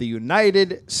 but the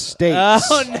United States.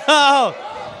 Oh, no.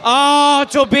 Oh,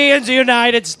 to be in the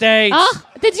United States. Oh,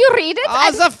 did you read it?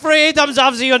 Oh, the freedoms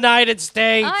of the United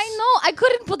States. I know. I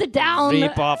couldn't put it down.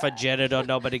 Rip off a janitor.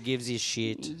 Nobody gives you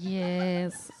shit.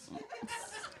 Yes.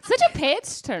 Such a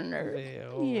page turner.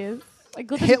 Ew. Yes. I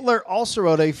couldn't. Hitler also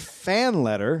wrote a fan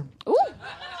letter Ooh.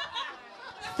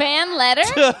 Fan letter?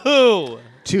 To who?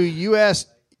 to U.S.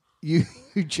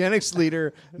 eugenics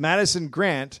leader Madison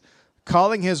Grant,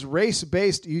 calling his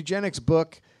race-based eugenics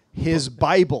book his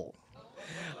Bible.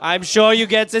 I'm sure you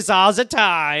get this all the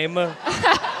time.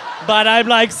 But I'm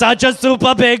like such a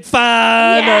super big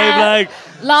fan. Yeah. I'm like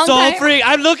Long so time- free.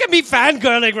 I'm look at me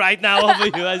fangirling right now over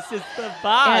you. It's just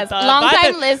Yes,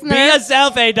 long-time listener. Be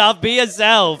yourself, Adolf. Be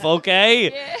yourself,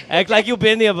 okay? Yeah. Act like you've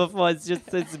been here before. It's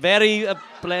very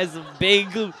pleasant, big.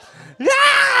 What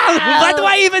do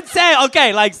I even say?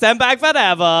 Okay, like stand back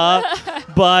forever.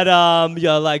 But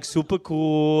you're like super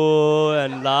cool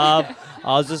and love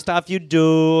all the stuff you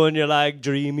do, and you're like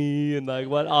dreamy and like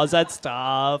what all that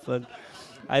stuff. And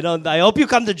I hope you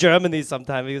come to Germany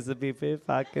sometime because it'd be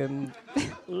fucking.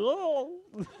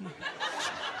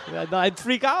 I'd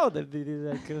freak out. It'd be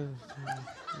like, it'd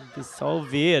be so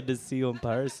weird to see you in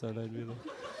person. I'd be like,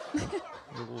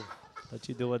 but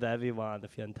you do whatever you want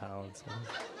if you're in town. So.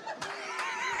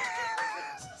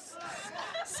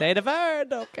 Say the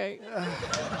word, okay.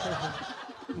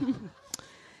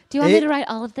 Do you want me to write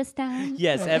all of this down?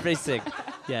 Yes, everything.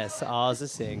 Yes, all the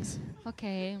things.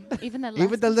 Okay. Even the last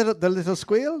Even the little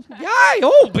squeal? Yeah,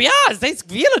 oh, yes, they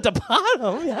squeal at the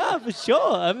bottom. Yeah, for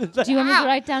sure. I mean, Do you want me to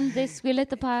write down this squeal at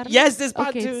the part? Yes, this part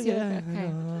Okay, too. so- Yeah.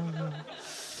 okay.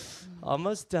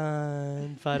 Almost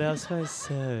done. What else do I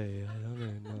say? I don't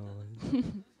even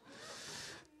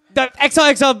know.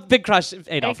 XOXO, big crush,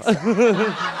 Adolf.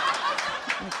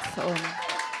 Excellent.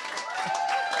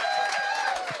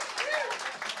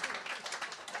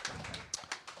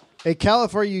 A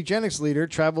California eugenics leader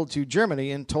traveled to Germany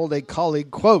and told a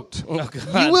colleague, quote, Oh,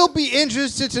 God. "You will be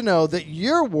interested to know that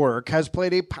your work has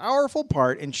played a powerful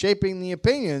part in shaping the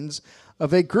opinions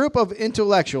of a group of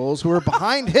intellectuals who were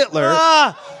behind Hitler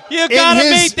You gotta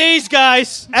his- meet these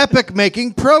guys.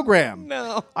 epic-making program.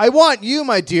 No. I want you,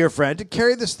 my dear friend, to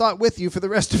carry this thought with you for the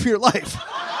rest of your life."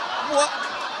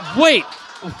 Wait.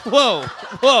 Whoa.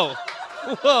 Whoa.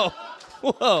 Whoa.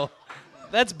 Whoa.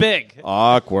 That's big.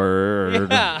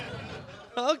 Awkward. Yeah.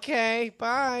 Okay,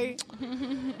 bye.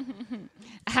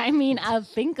 I mean, I'll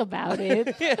think about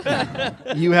it.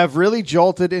 You have really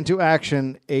jolted into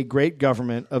action a great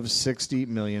government of 60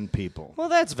 million people. Well,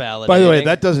 that's validating. By the way,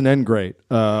 that doesn't end great.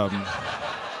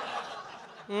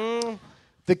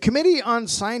 The Committee on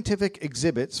Scientific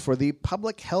Exhibits for the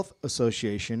Public Health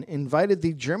Association invited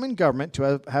the German government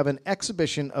to have an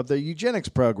exhibition of the eugenics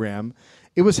program.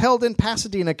 It was held in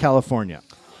Pasadena, California.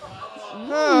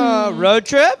 road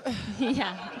trip?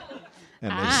 Yeah.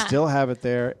 And they still have it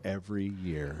there every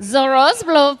year. The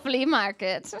Roseblow Flea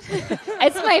Market.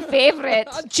 It's my favorite.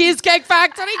 Cheesecake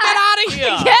Factory, get out of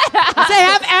here. They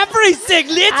have everything,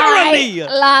 literally. I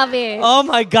love it. Oh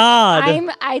my God.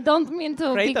 I don't mean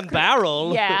to Crate be and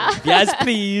barrel. Yeah. Yes,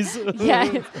 please.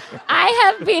 Yes. I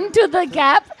have been to the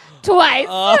Gap twice.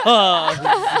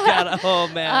 Oh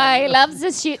man. I love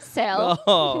the sheet sale.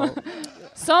 Oh.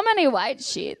 So many white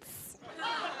sheets.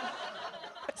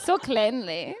 So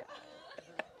cleanly.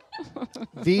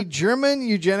 The German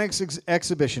eugenics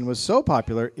exhibition was so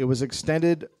popular, it was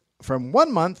extended from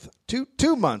 1 month to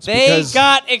 2 months. They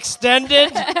got extended.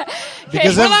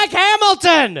 because We're of- like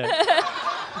Hamilton.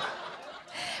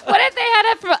 What if they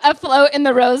had a float in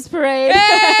the Rose Parade?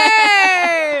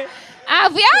 Hey!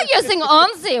 We are using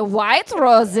only white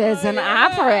roses in our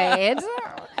parade.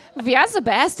 We are the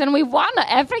best, and we won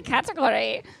every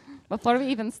category before we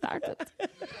even started.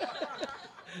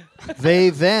 They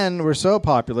then were so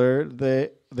popular,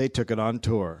 they took it on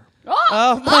tour.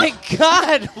 Oh my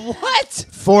God! What?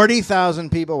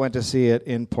 40,000 people went to see it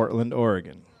in Portland,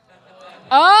 Oregon.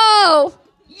 Oh,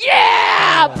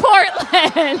 yeah,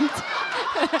 Portland.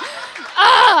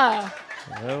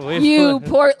 You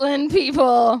Portland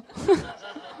people.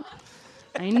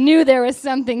 I knew there was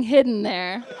something hidden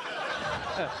there.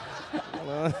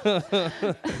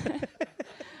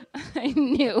 I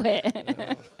knew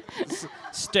it.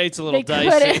 State's a little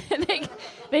dicey.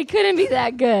 They couldn't be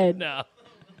that good. No.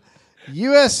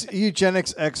 U.S.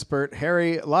 eugenics expert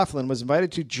Harry Laughlin was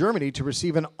invited to Germany to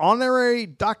receive an honorary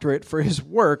doctorate for his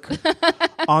work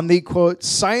on the, quote,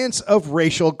 science of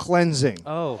racial cleansing.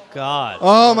 Oh God.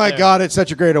 Oh, my God, it's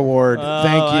such a great award.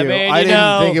 Thank you. I mean, I you didn't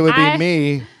know, think it would be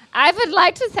me, I would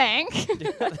like to thank.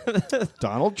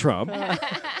 Donald Trump.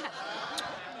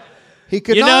 He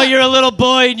could You know, not. you're a little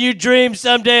boy and you dream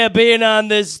someday of being on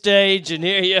this stage, and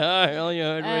here you are, all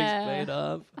your hard work's paid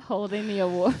off. Holding the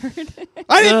award.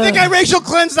 I didn't think I racial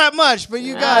cleansed that much, but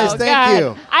you guys, thank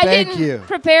you. I Thank didn't you.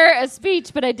 prepare a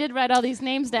speech, but I did write all these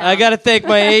names down. I got to thank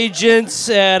my agents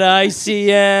at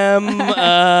ICM.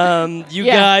 You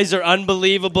guys are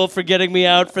unbelievable for getting me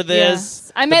out for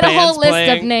this. I made a whole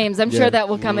list of names. I'm sure that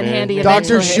will come in handy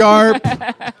eventually. Dr. Sharp,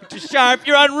 Dr. Sharp,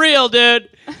 you're unreal, dude.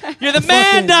 You're the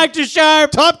man, Dr.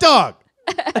 Sharp. top dog.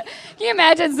 Can you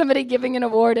imagine somebody giving an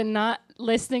award and not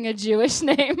listing a Jewish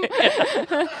name?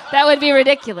 That would be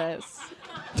ridiculous.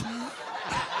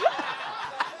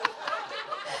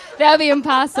 That would be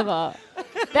impossible.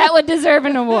 That would deserve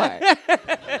an award.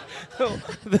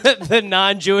 the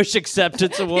non-Jewish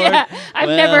acceptance award. Yeah, I've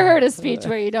never heard a speech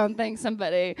where you don't thank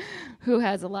somebody who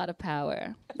has a lot of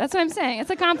power. That's what I'm saying. It's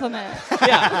a compliment.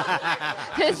 Yeah,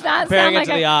 It's not comparing sound it like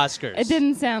to the a, Oscars. It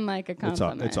didn't sound like a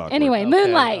compliment. It's awkward. Anyway, Okay,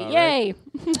 Moonlight, all yay.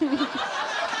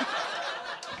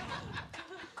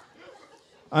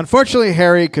 Unfortunately,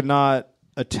 Harry could not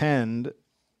attend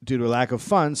due to a lack of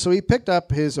funds, so he picked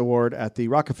up his award at the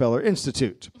Rockefeller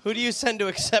Institute. Who do you send to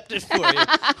accept it for you?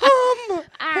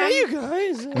 Hey, you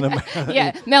guys.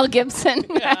 Yeah, Mel Gibson.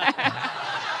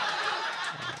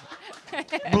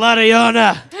 Bloody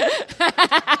honor.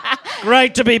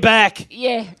 Great to be back.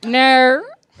 Yeah, no.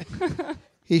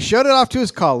 He showed it off to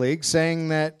his colleagues, saying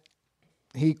that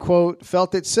he, quote,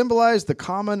 felt it symbolized the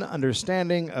common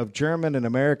understanding of German and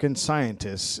American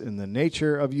scientists in the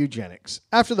nature of eugenics.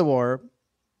 After the war,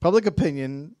 public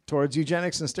opinion towards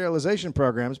eugenics and sterilization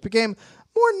programs became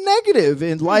more negative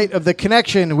in light of the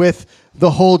connection with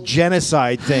the whole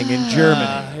genocide thing in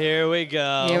Germany. Here we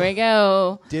go. Here we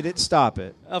go. Did it stop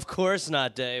it? Of course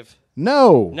not, Dave.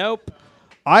 No. Nope.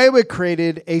 Iowa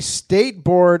created a state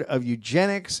board of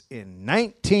eugenics in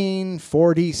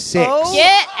 1946. Oh.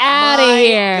 Get out of My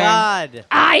here. God.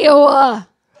 Iowa.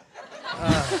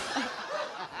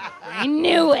 I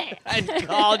knew it. I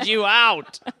called you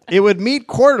out. It would meet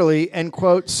quarterly and,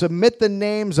 quote, submit the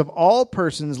names of all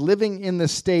persons living in the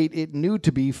state it knew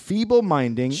to be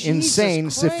feeble-minded, insane,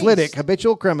 Christ. syphilitic,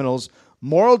 habitual criminals,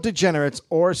 moral degenerates,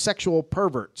 or sexual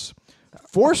perverts.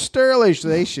 Forced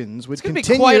sterilizations would It's going to be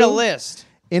continue quite a list.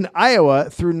 in Iowa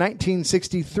through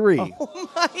 1963. Oh,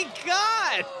 my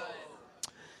God.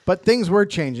 But things were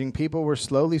changing. People were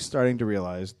slowly starting to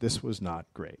realize this was not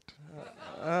great.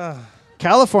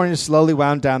 California slowly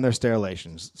wound down their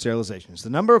sterilizations. The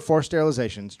number of forced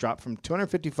sterilizations dropped from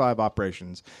 255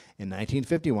 operations in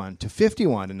 1951 to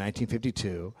 51 in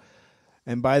 1952.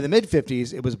 And by the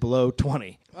mid-50s, it was below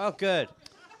 20. Oh, good.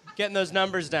 Getting those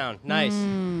numbers down. Nice.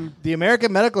 The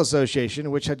American Medical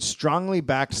Association, which had strongly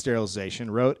backed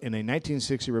sterilization, wrote in a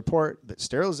 1960 report that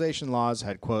sterilization laws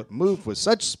had, quote, moved with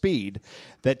such speed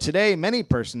that today many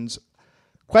persons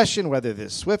question whether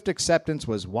this swift acceptance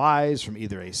was wise from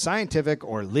either a scientific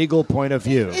or legal point of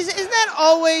view. Isn't that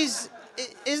always...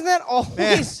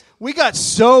 Man, we got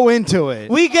so into it.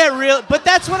 We get real, but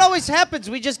that's what always happens.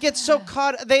 We just get so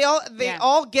caught. They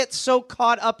all get so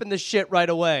caught up in the shit right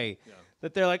away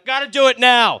that they're like, "Gotta do it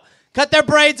now. Cut their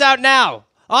brains out now.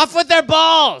 Off with their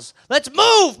balls. Let's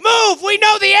move. We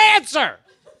know the answer."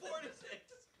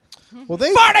 46. Well,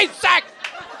 they 46.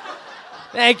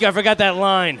 Thank you. I forgot that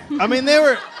line. I mean, they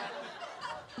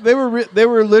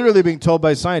were literally being told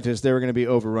by scientists they were going to be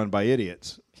overrun by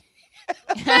idiots.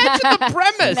 That's the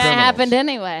premise. That happened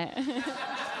anyway.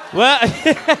 Well,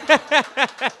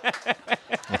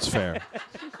 That's fair.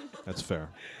 That's fair.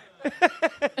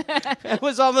 it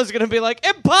was almost going to be like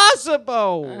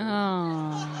impossible.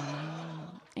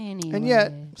 Anyway. And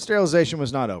yet, sterilization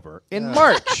was not over. In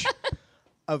March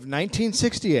of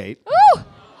 1968,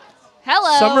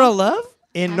 Hello. Summer of Love?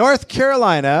 in North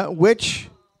Carolina, which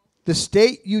the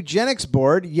state eugenics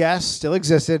board, yes, still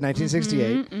existed in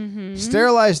 1968,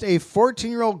 sterilized a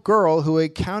 14-year-old girl who a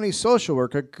county social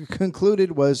worker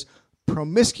concluded was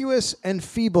promiscuous and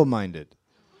feeble-minded.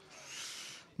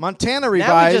 Montana revised...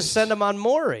 Now we just send them on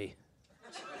Maury.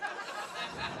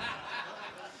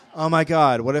 Oh, my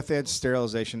God. What if they had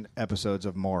sterilization episodes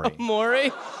of Maury?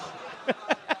 Maury?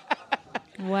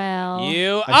 Well.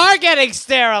 You are getting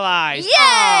sterilized.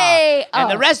 Yay!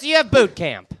 And the rest of you have boot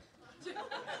camp.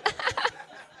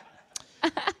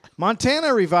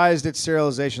 Montana revised its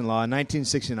sterilization law in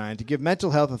 1969 to give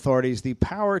mental health authorities the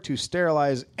power to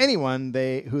sterilize anyone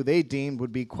who they deemed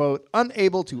would be, quote,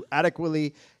 unable to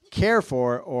adequately care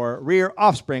for or rear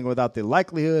offspring without the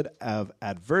likelihood of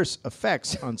adverse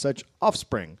effects on such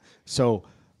offspring. So,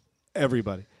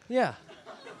 everybody. Yeah.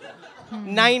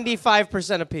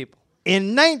 95% of people.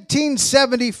 In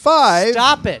 1975...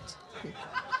 Stop it.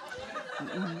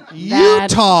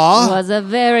 Utah. was a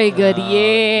very good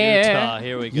year. Utah,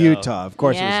 here we go. Utah, of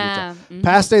course Yeah. it was Utah.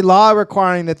 Passed a law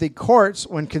requiring that the courts,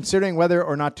 when considering whether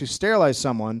or not to sterilize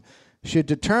someone, should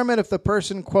determine if the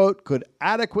person, quote, could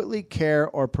adequately care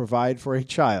or provide for a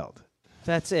child.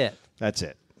 That's it. That's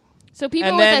it, So people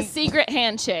And with then- a secret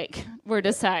handshake were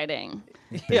deciding.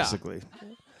 basically.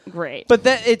 Great. But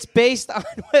that it's based on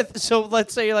so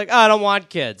let's say you're like, oh, I don't want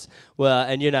kids. Well,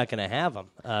 and you're not going to have them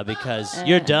because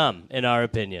you're dumb, in our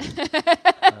opinion.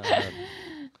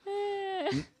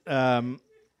 In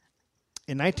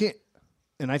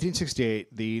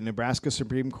 1968, the Nebraska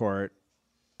Supreme Court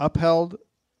upheld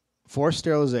forced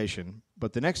sterilization,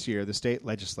 but the next year, the state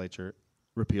legislature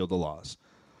repealed the laws.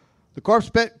 The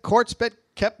courts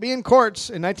kept being courts.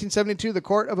 In 1972, the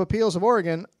Court of Appeals of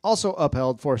Oregon also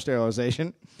upheld forced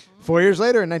sterilization. 4 years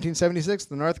later, in 1976,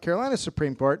 the North Carolina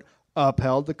Supreme Court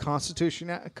upheld the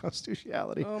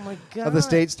constitutionality of the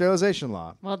state sterilization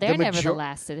law. well, they're never the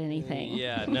last at anything.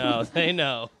 Yeah, no, they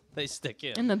know. They stick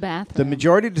in. In the bathroom. The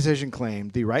majority decision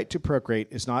claimed the right to procreate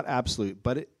is not absolute,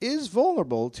 but it is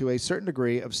vulnerable to a certain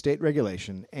degree of state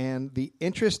regulation, and the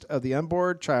interest of the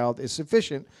unborn child is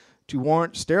sufficient to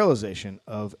warrant sterilization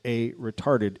of a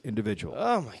retarded individual.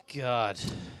 Oh, my God.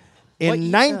 In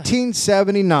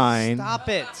 1979... Stop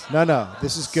it. No,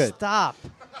 this is good. Stop.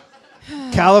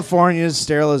 California's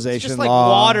sterilization Just like law...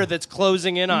 water that's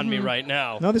closing in on me right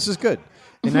now. No, this is good.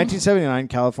 In 1979,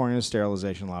 California's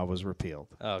sterilization law was repealed.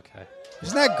 Okay.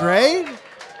 Isn't that great?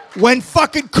 When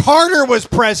fucking Carter was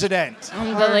president.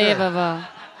 Unbelievable.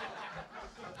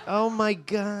 Oh, my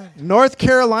God. North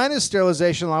Carolina's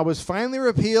sterilization law was finally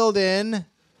repealed in...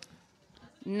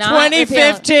 Not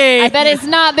 2015. repealed. I bet it's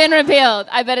not been repealed.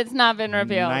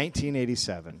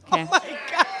 1987. Okay. Oh, my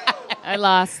God. I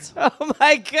lost. Oh,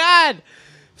 my God.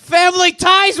 Family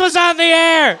Ties was on the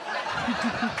air.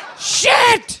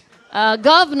 Shit.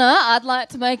 Governor, I'd like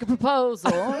to make a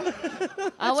proposal.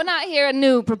 We're not hearing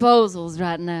new proposals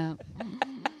right now.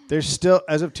 There's still,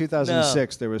 as of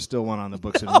 2006, there was still one on the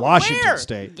books in Washington where?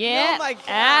 State. Get Oh my God.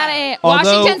 out of here.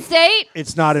 Although- Washington State?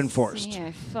 It's not enforced. Yeah,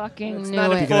 I fucking knew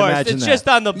Not it. can enforced. imagine It's that. just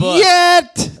on the book.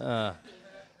 Yet!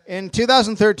 In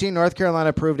 2013, North Carolina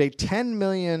approved a $10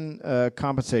 million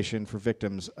compensation for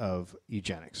victims of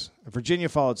eugenics. Virginia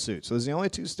followed suit. So there's the only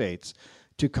two states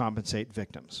to compensate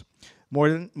victims. More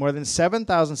than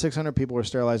 7,600 people were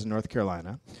sterilized in North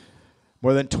Carolina.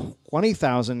 More than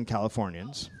 20,000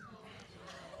 Californians.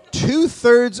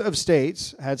 2/3 of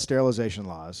states had sterilization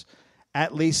laws.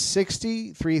 At least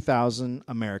 63,000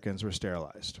 Americans were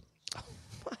sterilized.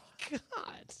 God.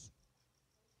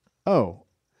 Oh,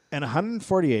 and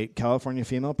 148 California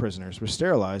female prisoners were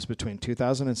sterilized between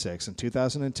 2006 and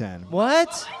 2010.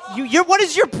 What? What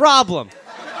is your problem?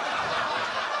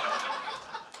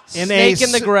 Snake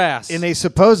in the grass. In a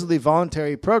supposedly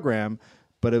voluntary program,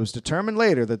 but it was determined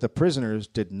later that the prisoners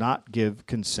did not give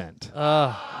consent. Oh,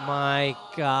 my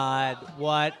God.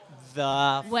 What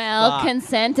the Well, fuck?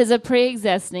 consent is a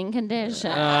pre-existing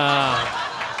condition.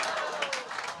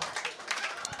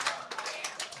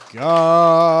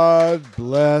 God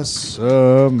bless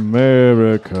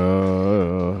America.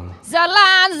 The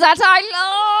land that I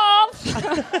love.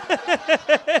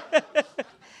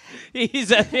 He's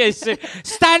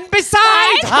stand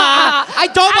beside her. I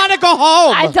don't want to go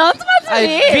home. I don't want to I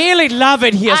leave. really love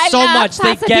it here I so love much.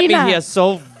 They get me Pasadena. here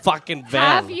so fucking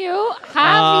bad. Have you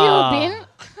been?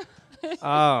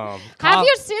 Oh, Have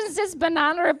you seen this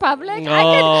banana republic?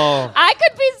 No. I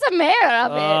could be the mayor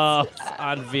of Oh, it.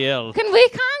 unreal. Can we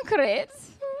conquer it?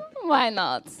 Why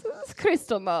not? It's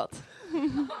crystal not.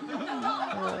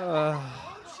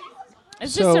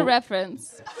 It's just a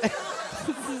reference.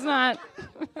 This is not.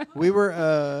 We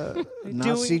were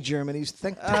Nazi Germany's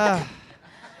think tank.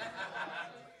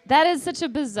 That is such a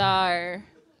bizarre.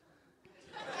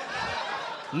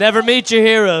 Never meet your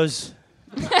heroes.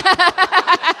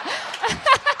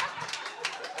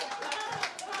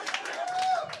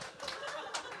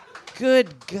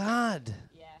 Good God.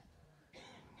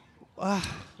 Yeah.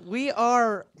 We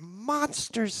are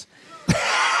monsters.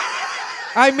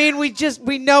 I mean,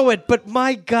 we know it, but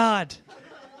my God.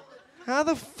 How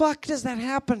the fuck does that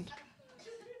happen?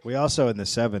 We also, in the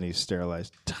 70s,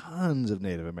 sterilized tons of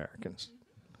Native Americans.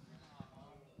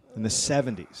 In the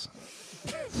 70s.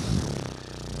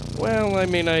 Well, I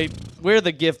mean, we're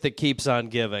the gift that keeps on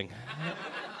giving.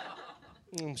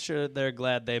 I'm sure they're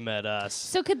glad they met us.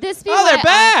 So could this be? Oh, they're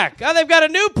back! Oh, they've got a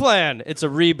new plan. It's a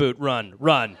reboot.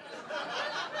 Run.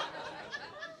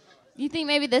 You think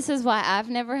maybe this is why I've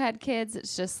never had kids?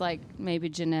 It's just like maybe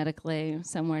genetically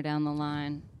somewhere down the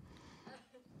line.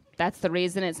 That's the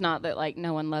reason. It's not that like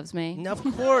no one loves me. Of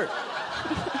course.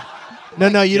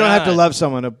 No, you don't have to God. love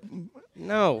someone.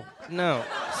 No.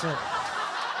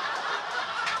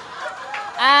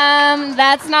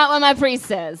 That's not what my priest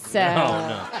says. So.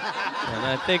 No. And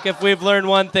I think if we've learned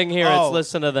one thing here, it's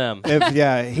listen to them.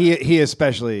 He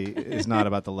especially is not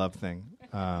about the love thing.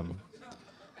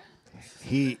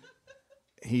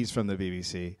 He's from the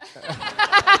BBC.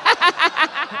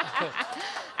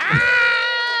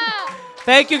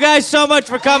 Thank you guys so much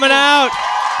for coming out.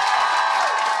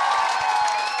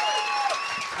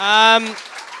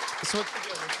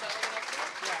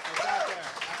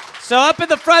 So up in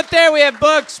the front there, we have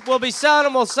books. We'll be selling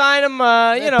them. We'll sign them.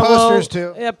 Posters,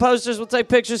 too. Yeah, posters. We'll take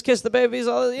pictures, kiss the babies,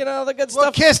 all the good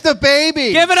stuff. Kiss the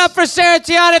baby. Give it up for Sarah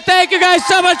Tiana. Thank you guys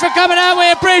so much for coming out. We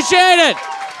appreciate it.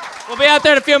 We'll be out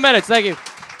there in a few minutes. Thank you.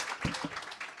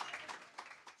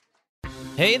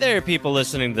 Hey there, people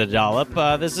listening to The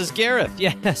Dollop. This is Gareth.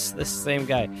 Yes, this same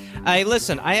guy.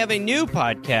 Listen, I have a new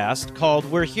podcast called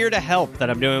We're Here to Help that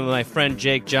I'm doing with my friend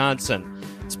Jake Johnson.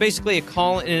 It's basically a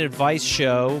call and advice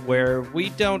show where we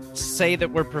don't say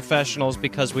that we're professionals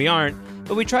because we aren't,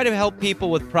 but we try to help people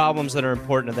with problems that are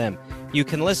important to them. You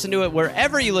can listen to it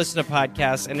wherever you listen to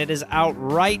podcasts, and it is out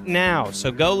right now.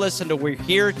 So go listen to We're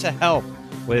Here to Help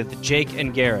with Jake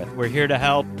and Gareth. We're Here to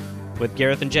Help with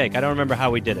Gareth and Jake. I don't remember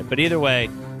how we did it, but either way,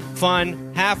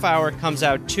 fun, half hour, comes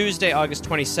out Tuesday, August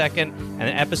 22nd, and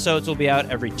the episodes will be out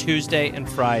every Tuesday and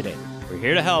Friday. We're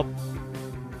here to help.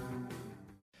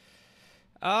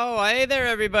 Oh, hey there,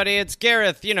 everybody. It's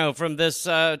Gareth, from this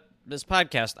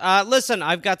podcast. Listen,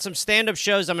 I've got some stand-up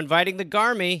shows I'm inviting the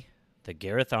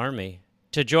Gareth Army,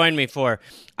 to join me for.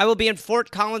 I will be in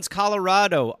Fort Collins,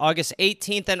 Colorado, August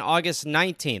 18th and August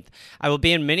 19th. I will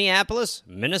be in Minneapolis,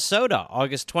 Minnesota,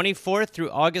 August 24th through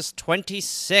August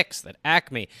 26th at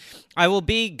Acme. I will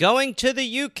be going to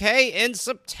the UK in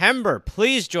September.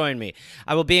 Please join me.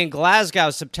 I will be in Glasgow,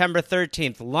 September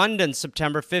 13th, London,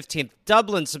 September 15th,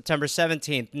 Dublin, September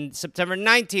 17th, and September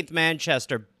 19th,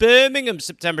 Manchester, Birmingham,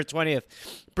 September 20th,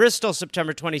 Bristol,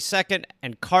 September 22nd,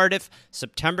 and Cardiff,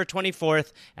 September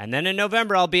 24th. And then in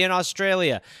November, I'll be in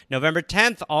Australia. November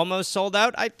 10th, almost sold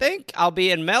out, I think. I'll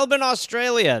be in Melbourne,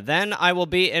 Australia. Then I will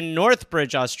be in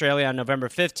Northbridge, Australia on November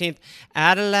 15th.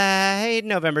 Adelaide,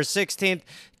 November 16th.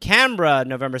 Canberra,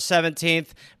 November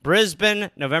 17th.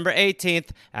 Brisbane, November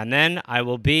 18th. And then I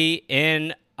will be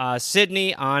in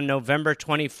Sydney on November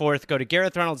 24th. Go to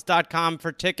GarethReynolds.com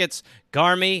for tickets.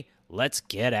 Garmy, let's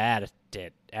get at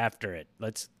it after it.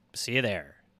 Let's see you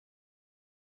there.